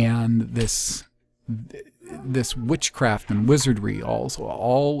and this witchcraft and wizardry, also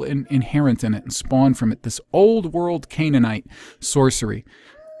all inherent in it and spawned from it. This old world Canaanite sorcery.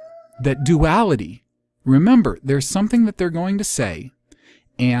 That duality. Remember, there's something that they're going to say,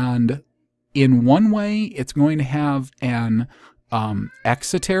 and in one way, it's going to have an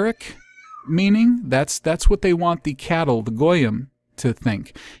exoteric meaning. That's what they want the cattle, the goyim, to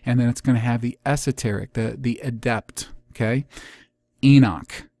think. And then it's going to have the esoteric, the adept. Okay,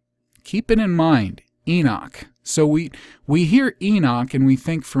 Enoch. Keep it in mind, Enoch. So we hear Enoch and we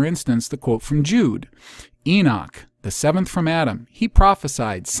think, for instance, the quote from Jude. Enoch, the seventh from Adam, he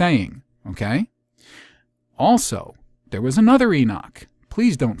prophesied, saying, okay? Also, there was another Enoch.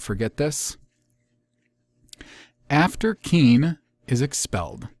 Please don't forget this. After Cain is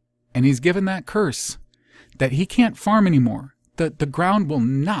expelled, and he's given that curse that he can't farm anymore, the ground will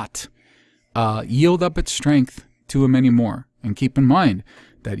not yield up its strength to him anymore. And keep in mind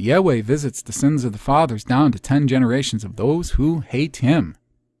that Yahweh visits the sins of the fathers down to 10 generations of those who hate him.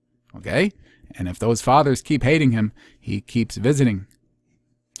 Okay? And if those fathers keep hating him, he keeps visiting.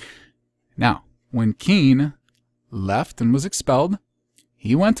 Now, when Cain left and was expelled,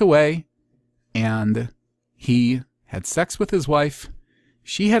 he went away and he had sex with his wife.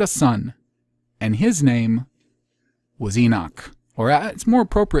 She had a son, and his name was Enoch. Or it's more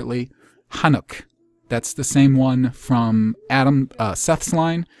appropriately, Hanuk. That's the same one from Seth's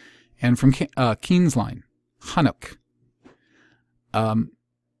line and from Cain's line. Hanuk.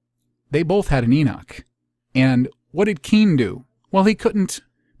 They both had an Enoch. And what did Cain do? Well, he couldn't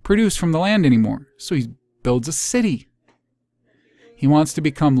produce from the land anymore, so he builds a city. He wants to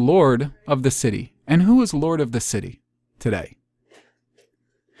become Lord of the city. And who is Lord of the city today?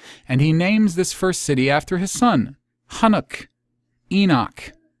 And he names this first city after his son, Hanuk,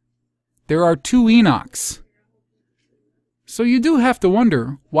 Enoch. There are two Enochs. So you do have to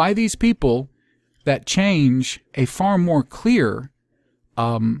wonder why these people that change a far more clear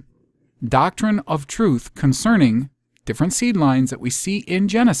doctrine of truth concerning different seed lines that we see in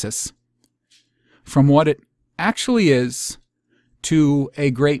Genesis from what it actually is to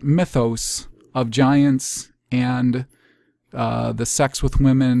a great mythos of giants and the sex with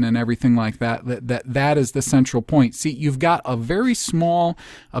women and everything like that. That is the central point. See, you've got a very small,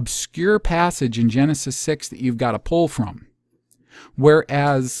 obscure passage in Genesis 6 that you've got to pull from,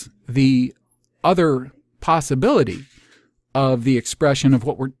 whereas the other possibility of the expression of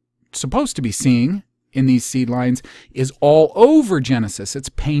what we're supposed to be seeing in these seed lines is all over Genesis. It's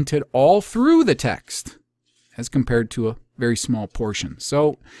painted all through the text as compared to a very small portion.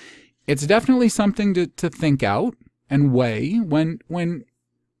 So it's definitely something to think out and weigh when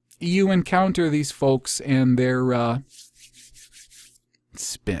you encounter these folks and their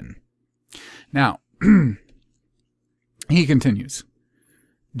spin. Now, he continues.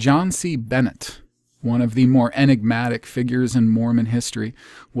 John C. Bennett, one of the more enigmatic figures in Mormon history,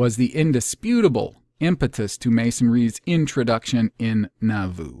 was the indisputable impetus to Masonry's introduction in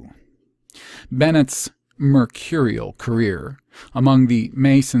Nauvoo. Bennett's mercurial career among the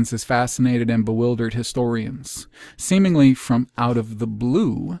Masons has fascinated and bewildered historians. Seemingly from out of the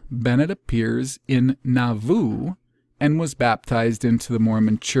blue, Bennett appears in Nauvoo and was baptized into the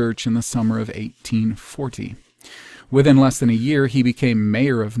Mormon Church in the summer of 1840. Within less than a year, he became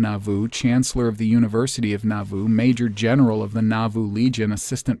mayor of Nauvoo, chancellor of the University of Nauvoo, major general of the Nauvoo Legion,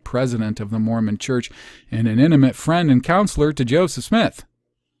 assistant president of the Mormon Church, and an intimate friend and counselor to Joseph Smith.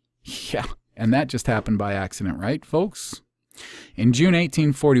 Yeah, and that just happened by accident, right, folks? In June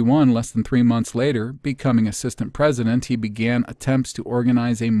 1841, less than 3 months later, becoming assistant president, he began attempts to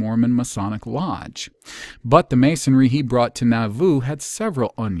organize a Mormon Masonic lodge. But the Masonry he brought to Nauvoo had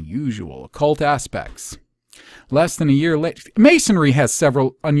several unusual occult aspects. Less than a year later, Masonry has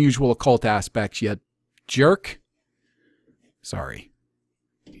several unusual occult aspects, you jerk. Sorry.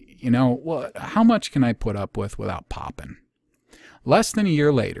 You know, how much can I put up with without popping? Less than a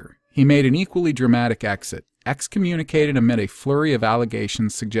year later, he made an equally dramatic exit, excommunicated amid a flurry of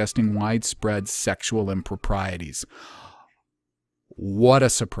allegations suggesting widespread sexual improprieties. What a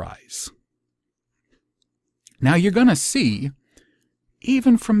surprise. Now you're going to see,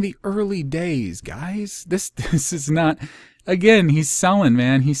 even from the early days, guys, this is not, again, he's selling,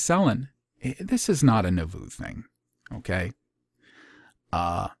 man, he's selling. This is not a Nauvoo thing, okay?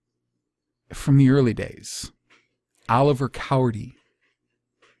 From the early days, Oliver Cowdery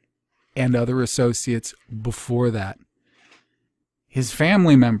and other associates before that, his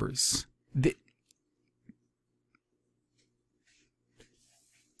family members,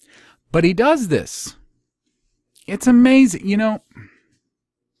 but he does this. It's amazing. You know,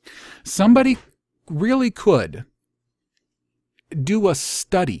 somebody really could do a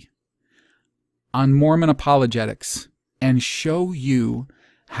study on Mormon apologetics and show you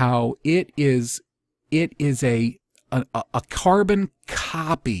how it is a carbon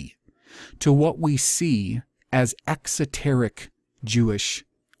copy to what we see as exoteric Jewish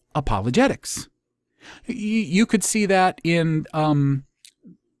apologetics. You could see that in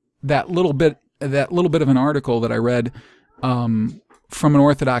that little bit of an article that I read from an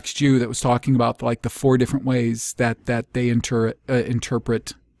Orthodox Jew that was talking about like the 4 different ways that they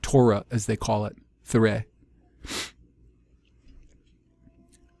interpret Torah, as they call it, Thoreh.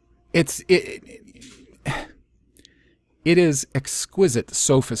 It is exquisite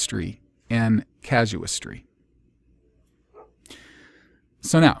sophistry and casuistry.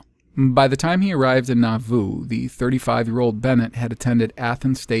 So now, by the time he arrived in Nauvoo, the 35-year-old Bennett had attended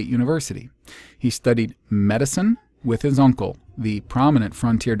Athens State University. He studied medicine with his uncle, the prominent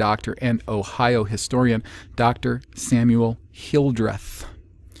frontier doctor and Ohio historian, Dr. Samuel Hildreth.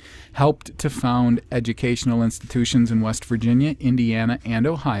 Helped to found educational institutions in West Virginia, Indiana, and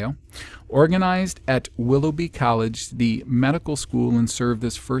Ohio, organized at Willoughby College, the medical school, and served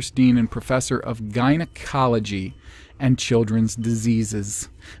as first dean and professor of gynecology and children's diseases.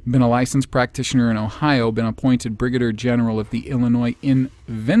 Been a licensed practitioner in Ohio, been appointed brigadier general of the Illinois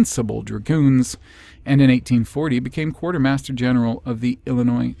Invincible Dragoons, and in 1840 became quartermaster general of the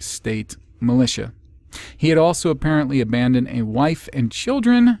Illinois State Militia. He had also apparently abandoned a wife and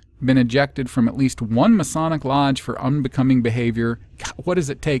children, been ejected from at least one Masonic lodge for unbecoming behavior. God, what does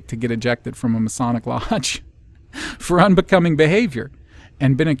it take to get ejected from a Masonic lodge? For unbecoming behavior,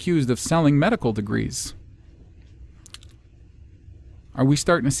 and been accused of selling medical degrees. Are we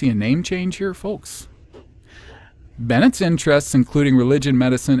starting to see a name change here, folks? Bennett's interests, including religion,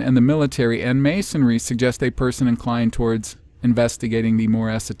 medicine, and the military and Masonry, suggest a person inclined towards investigating the more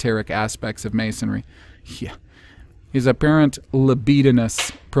esoteric aspects of Masonry. Yeah. His apparent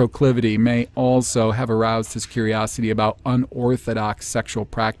libidinous proclivity may also have aroused his curiosity about unorthodox sexual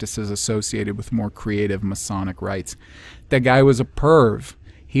practices associated with more creative Masonic rites. The guy was a perv.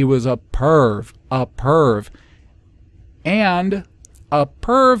 He was a perv. And a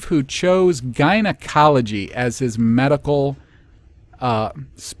perv who chose gynecology as his medical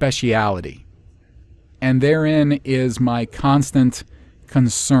speciality. And therein is my constant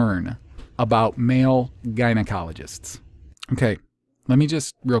concern about male gynecologists. Okay, let me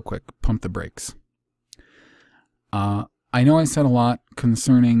just real quick pump the brakes. I know I said a lot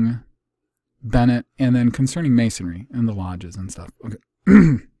concerning Bennett and then concerning Masonry and the lodges and stuff. Okay.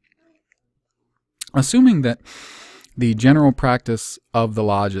 Assuming that the general practice of the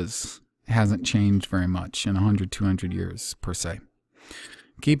lodges hasn't changed very much in 100, 200 years per se.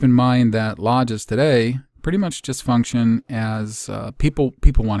 Keep in mind that lodges today pretty much just function as people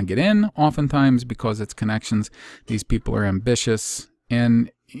want to get in oftentimes because it's connections. These people are ambitious.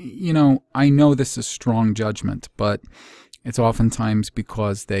 And, you know, I know this is strong judgment, but it's oftentimes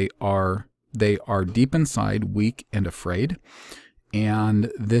because they are deep inside weak and afraid.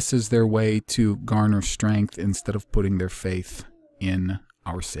 And this is their way to garner strength instead of putting their faith in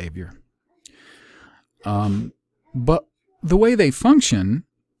our Savior. But the way they function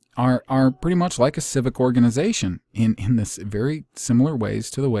are pretty much like a civic organization in this very similar ways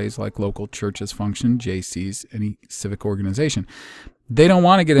to the ways like local churches function, JCs, any civic organization. They don't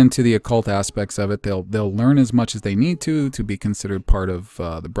want to get into the occult aspects of it. They'll learn as much as they need to be considered part of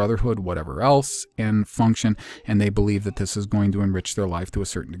the brotherhood, whatever else, and function. And they believe that this is going to enrich their life to a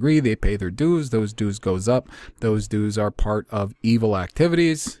certain degree. They pay their dues. Those dues goes up. Those dues are part of evil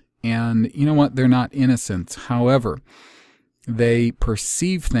activities. And you know what? They're not innocent. However, they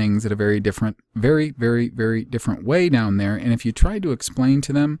perceive things at a very different, very, very, very different way down there. And if you try to explain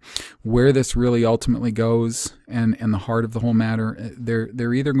to them where this really ultimately goes and the heart of the whole matter,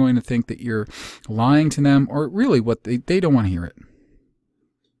 they're either going to think that you're lying to them, or really what they don't want to hear it.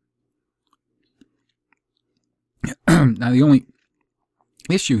 Now, the only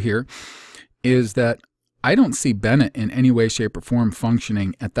issue here is that I don't see Bennett in any way, shape, or form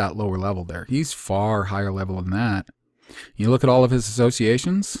functioning at that lower level there. He's far higher level than that. You look at all of his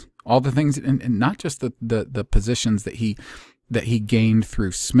associations, all the things, and not just the positions that he gained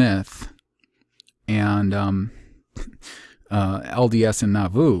through Smith and LDS and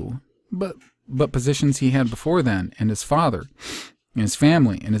Nauvoo, but positions he had before then, and his father, and his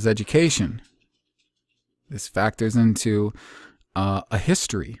family, and his education. This factors into a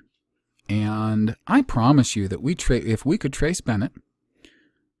history, and I promise you that if we could trace Bennett,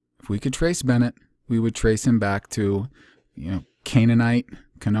 we would trace him back to, Canaanite,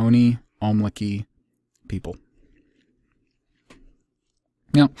 Canoni, Olmecki people.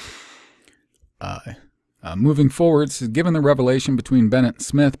 Now, moving forward, given the revelation between Bennett and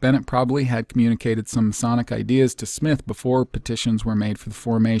Smith, Bennett probably had communicated some Masonic ideas to Smith before petitions were made for the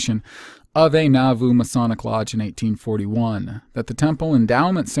formation of a Nauvoo Masonic Lodge in 1841. That the temple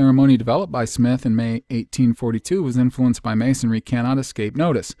endowment ceremony developed by Smith in May 1842 was influenced by Masonry cannot escape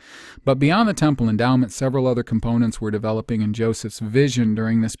notice. But beyond the temple endowment, several other components were developing in Joseph's vision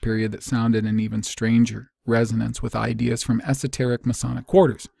during this period that sounded an even stranger resonance with ideas from esoteric Masonic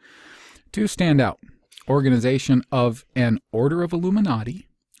quarters. Two stand out: organization of an order of Illuminati,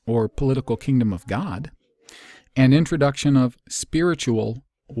 or political kingdom of God, and introduction of spiritual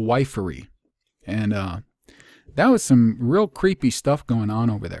wifery. And that was some real creepy stuff going on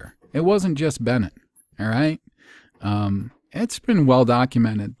over there. It wasn't just Bennett, all right? It's been well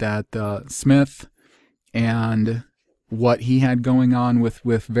documented that Smith and what he had going on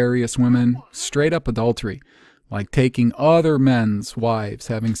with various women, straight up adultery, like taking other men's wives,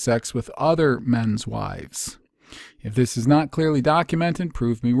 having sex with other men's wives. If this is not clearly documented,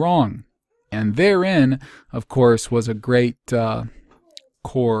 prove me wrong. And therein, of course, was a great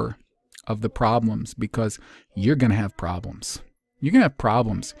core of the problems, because you're going to have problems. You're going to have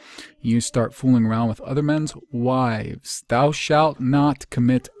problems. You start fooling around with other men's wives. Thou shalt not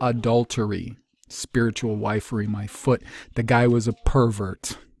commit adultery. Spiritual wifery, my foot. The guy was a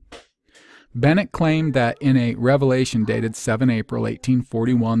pervert. Bennett claimed that in a revelation dated 7 April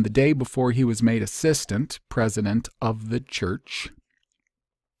 1841, the day before he was made assistant president of the church,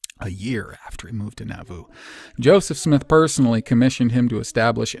 a year after he moved to Nauvoo, Joseph Smith personally commissioned him to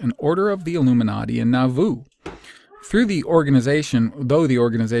establish an order of the Illuminati in Nauvoo. Through the organization, though the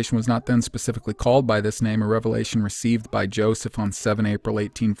organization was not then specifically called by this name, a revelation received by Joseph on 7 April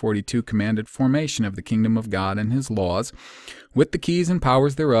 1842 commanded formation of the kingdom of God and his laws, with the keys and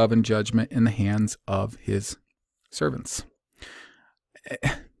powers thereof and judgment in the hands of his servants.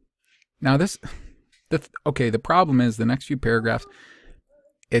 Now the problem is the next few paragraphs,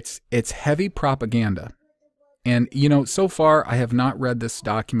 it's heavy propaganda. And, so far I have not read this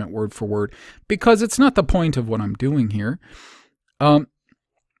document word for word, because it's not the point of what I'm doing here. Though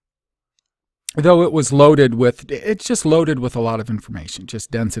it's just loaded with a lot of information,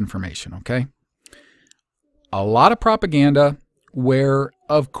 just dense information, okay? A lot of propaganda where,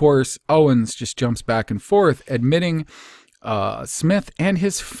 of course, Owens just jumps back and forth, admitting Smith and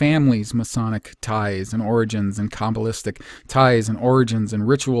his family's Masonic ties and origins and Kabbalistic ties and origins and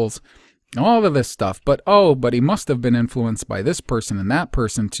rituals, all of this stuff. But he must have been influenced by this person and that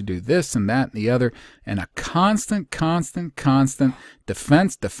person to do this and that and the other, and a constant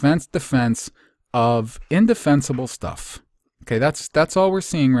defense of indefensible stuff. Okay, that's all we're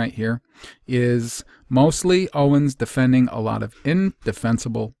seeing right here, is mostly Owens defending a lot of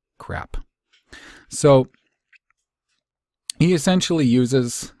indefensible crap. So he essentially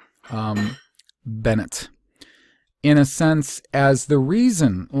uses Bennett, in a sense, as the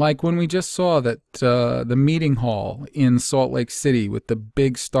reason, like when we just saw that the meeting hall in Salt Lake City with the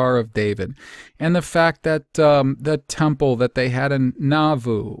big Star of David, and the fact that the temple that they had in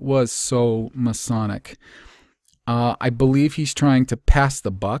Nauvoo was so Masonic. I believe he's trying to pass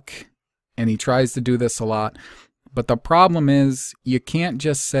the buck, and he tries to do this a lot, But the problem is, you can't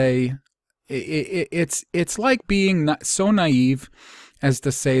just say, it's like being so naive as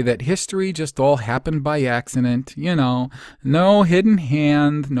to say that history just all happened by accident, no hidden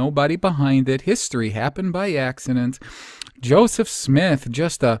hand, nobody behind it. History happened by accident. Joseph Smith,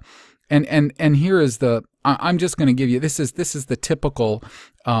 and here is I'm just going to give you, this is the typical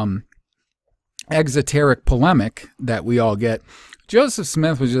exoteric polemic that we all get. Joseph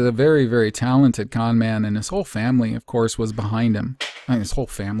Smith was just a very, very talented con man, and his whole family, of course, was behind him. His whole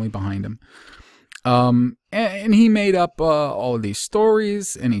family behind him. And he made up all of these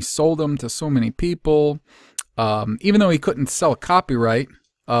stories, and he sold them to so many people, even though he couldn't sell a copyright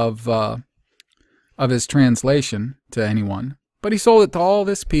of his translation to anyone. But he sold it to all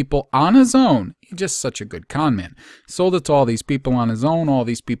these people on his own. He's just such a good con man. Sold it to all these people on his own. All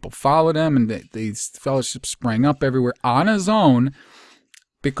these people followed him, and these fellowships sprang up everywhere on his own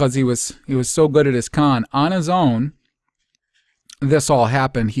because he was so good at his con. On his own, this all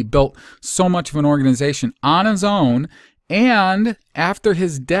happened. He built so much of an organization on his own, and after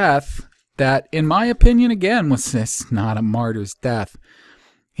his death, that, in my opinion, again, was this not a martyr's death.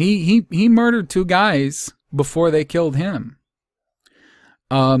 He murdered 2 guys before they killed him.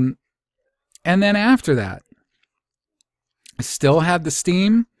 And then after that, still had the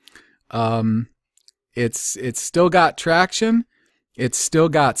steam. It's still got traction. It's still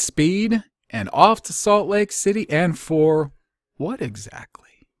got speed, and off to Salt Lake City. And for what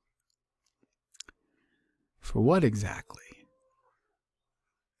exactly? For what exactly?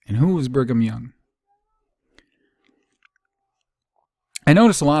 And who was Brigham Young? I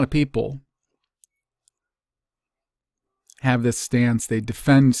notice a lot of people have this stance. They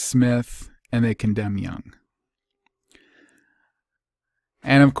defend Smith and they condemn Young.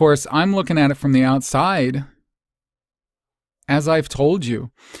 And of course, I'm looking at it from the outside. As I've told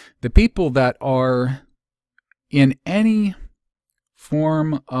you, the people that are in any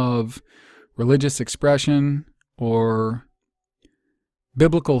form of religious expression or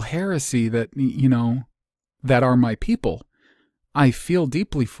biblical heresy that, that are my people, I feel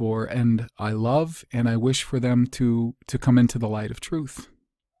deeply for, and I love, and I wish for them to come into the light of truth.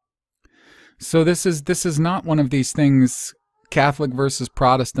 So this is not one of these things, Catholic versus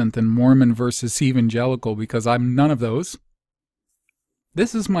Protestant and Mormon versus evangelical, because I'm none of those.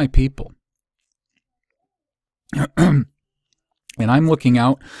 This is my people. And I'm looking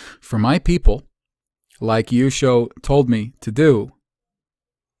out for my people, like Yusho told me to do,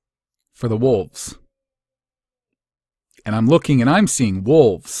 for the wolves. And I'm looking and I'm seeing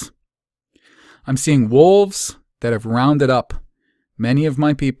wolves. I'm seeing wolves that have rounded up many of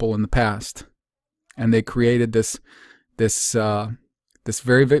my people in the past. And they created this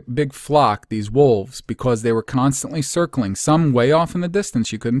very big flock, these wolves, because they were constantly circling, some way off in the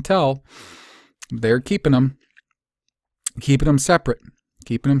distance, you couldn't tell. They're keeping them separate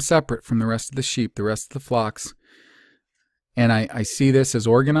from the rest of the sheep, the rest of the flocks. And I see this as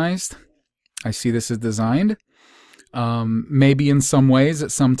organized. I see this as designed. Maybe in some ways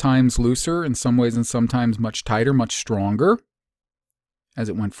it's sometimes looser, in some ways and sometimes much tighter, much stronger as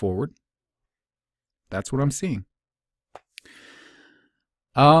it went forward. That's what I'm seeing.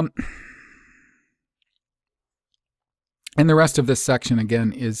 And the rest of this section,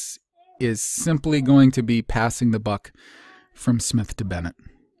 again, is simply going to be passing the buck from Smith to Bennett.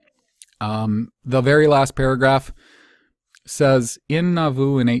 The very last paragraph says, in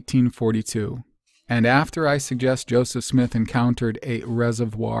Nauvoo in 1842, and after I suggest Joseph Smith encountered a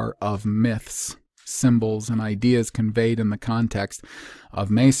reservoir of myths, symbols, and ideas conveyed in the context of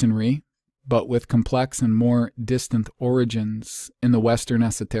Masonry, but with complex and more distant origins in the Western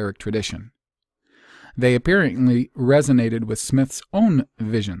esoteric tradition. They apparently resonated with Smith's own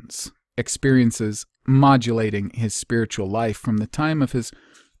visions, experiences modulating his spiritual life from the time of his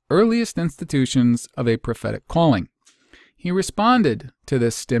earliest institutions of a prophetic calling. He responded to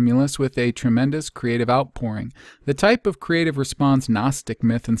this stimulus with a tremendous creative outpouring, the type of creative response Gnostic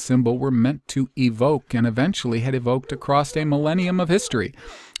myth and symbol were meant to evoke and eventually had evoked across a millennium of history.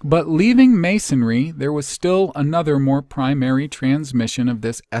 But leaving Masonry, there was still another more primary transmission of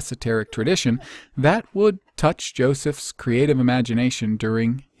this esoteric tradition that would touch Joseph's creative imagination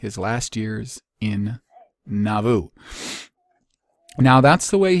during his last years in Nauvoo. Now,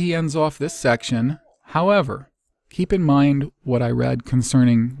 that's the way he ends off this section. However, keep in mind what I read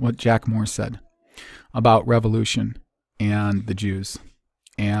concerning what Jack Moore said about revolution and the Jews,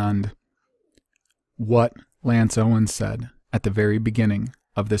 and what Lance Owens said at the very beginning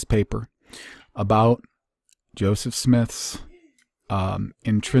of this paper about Joseph Smith's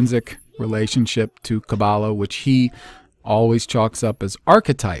intrinsic relationship to Kabbalah, which he always chalks up as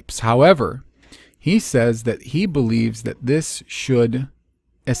archetypes. However, He says that he believes that this should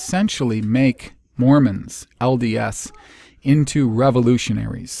essentially make Mormons, LDS, into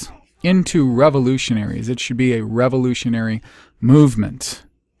revolutionaries. It should be a revolutionary movement.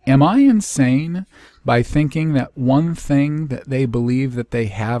 Am I insane by thinking that one thing that they believe that they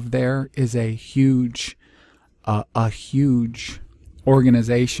have there is a huge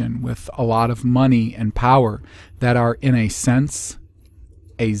organization with a lot of money and power that are, in a sense,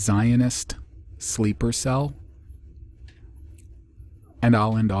 a Zionist sleeper cell? And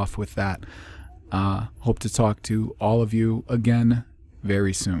I'll end off with that. Hope to talk to all of you again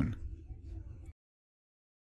very soon.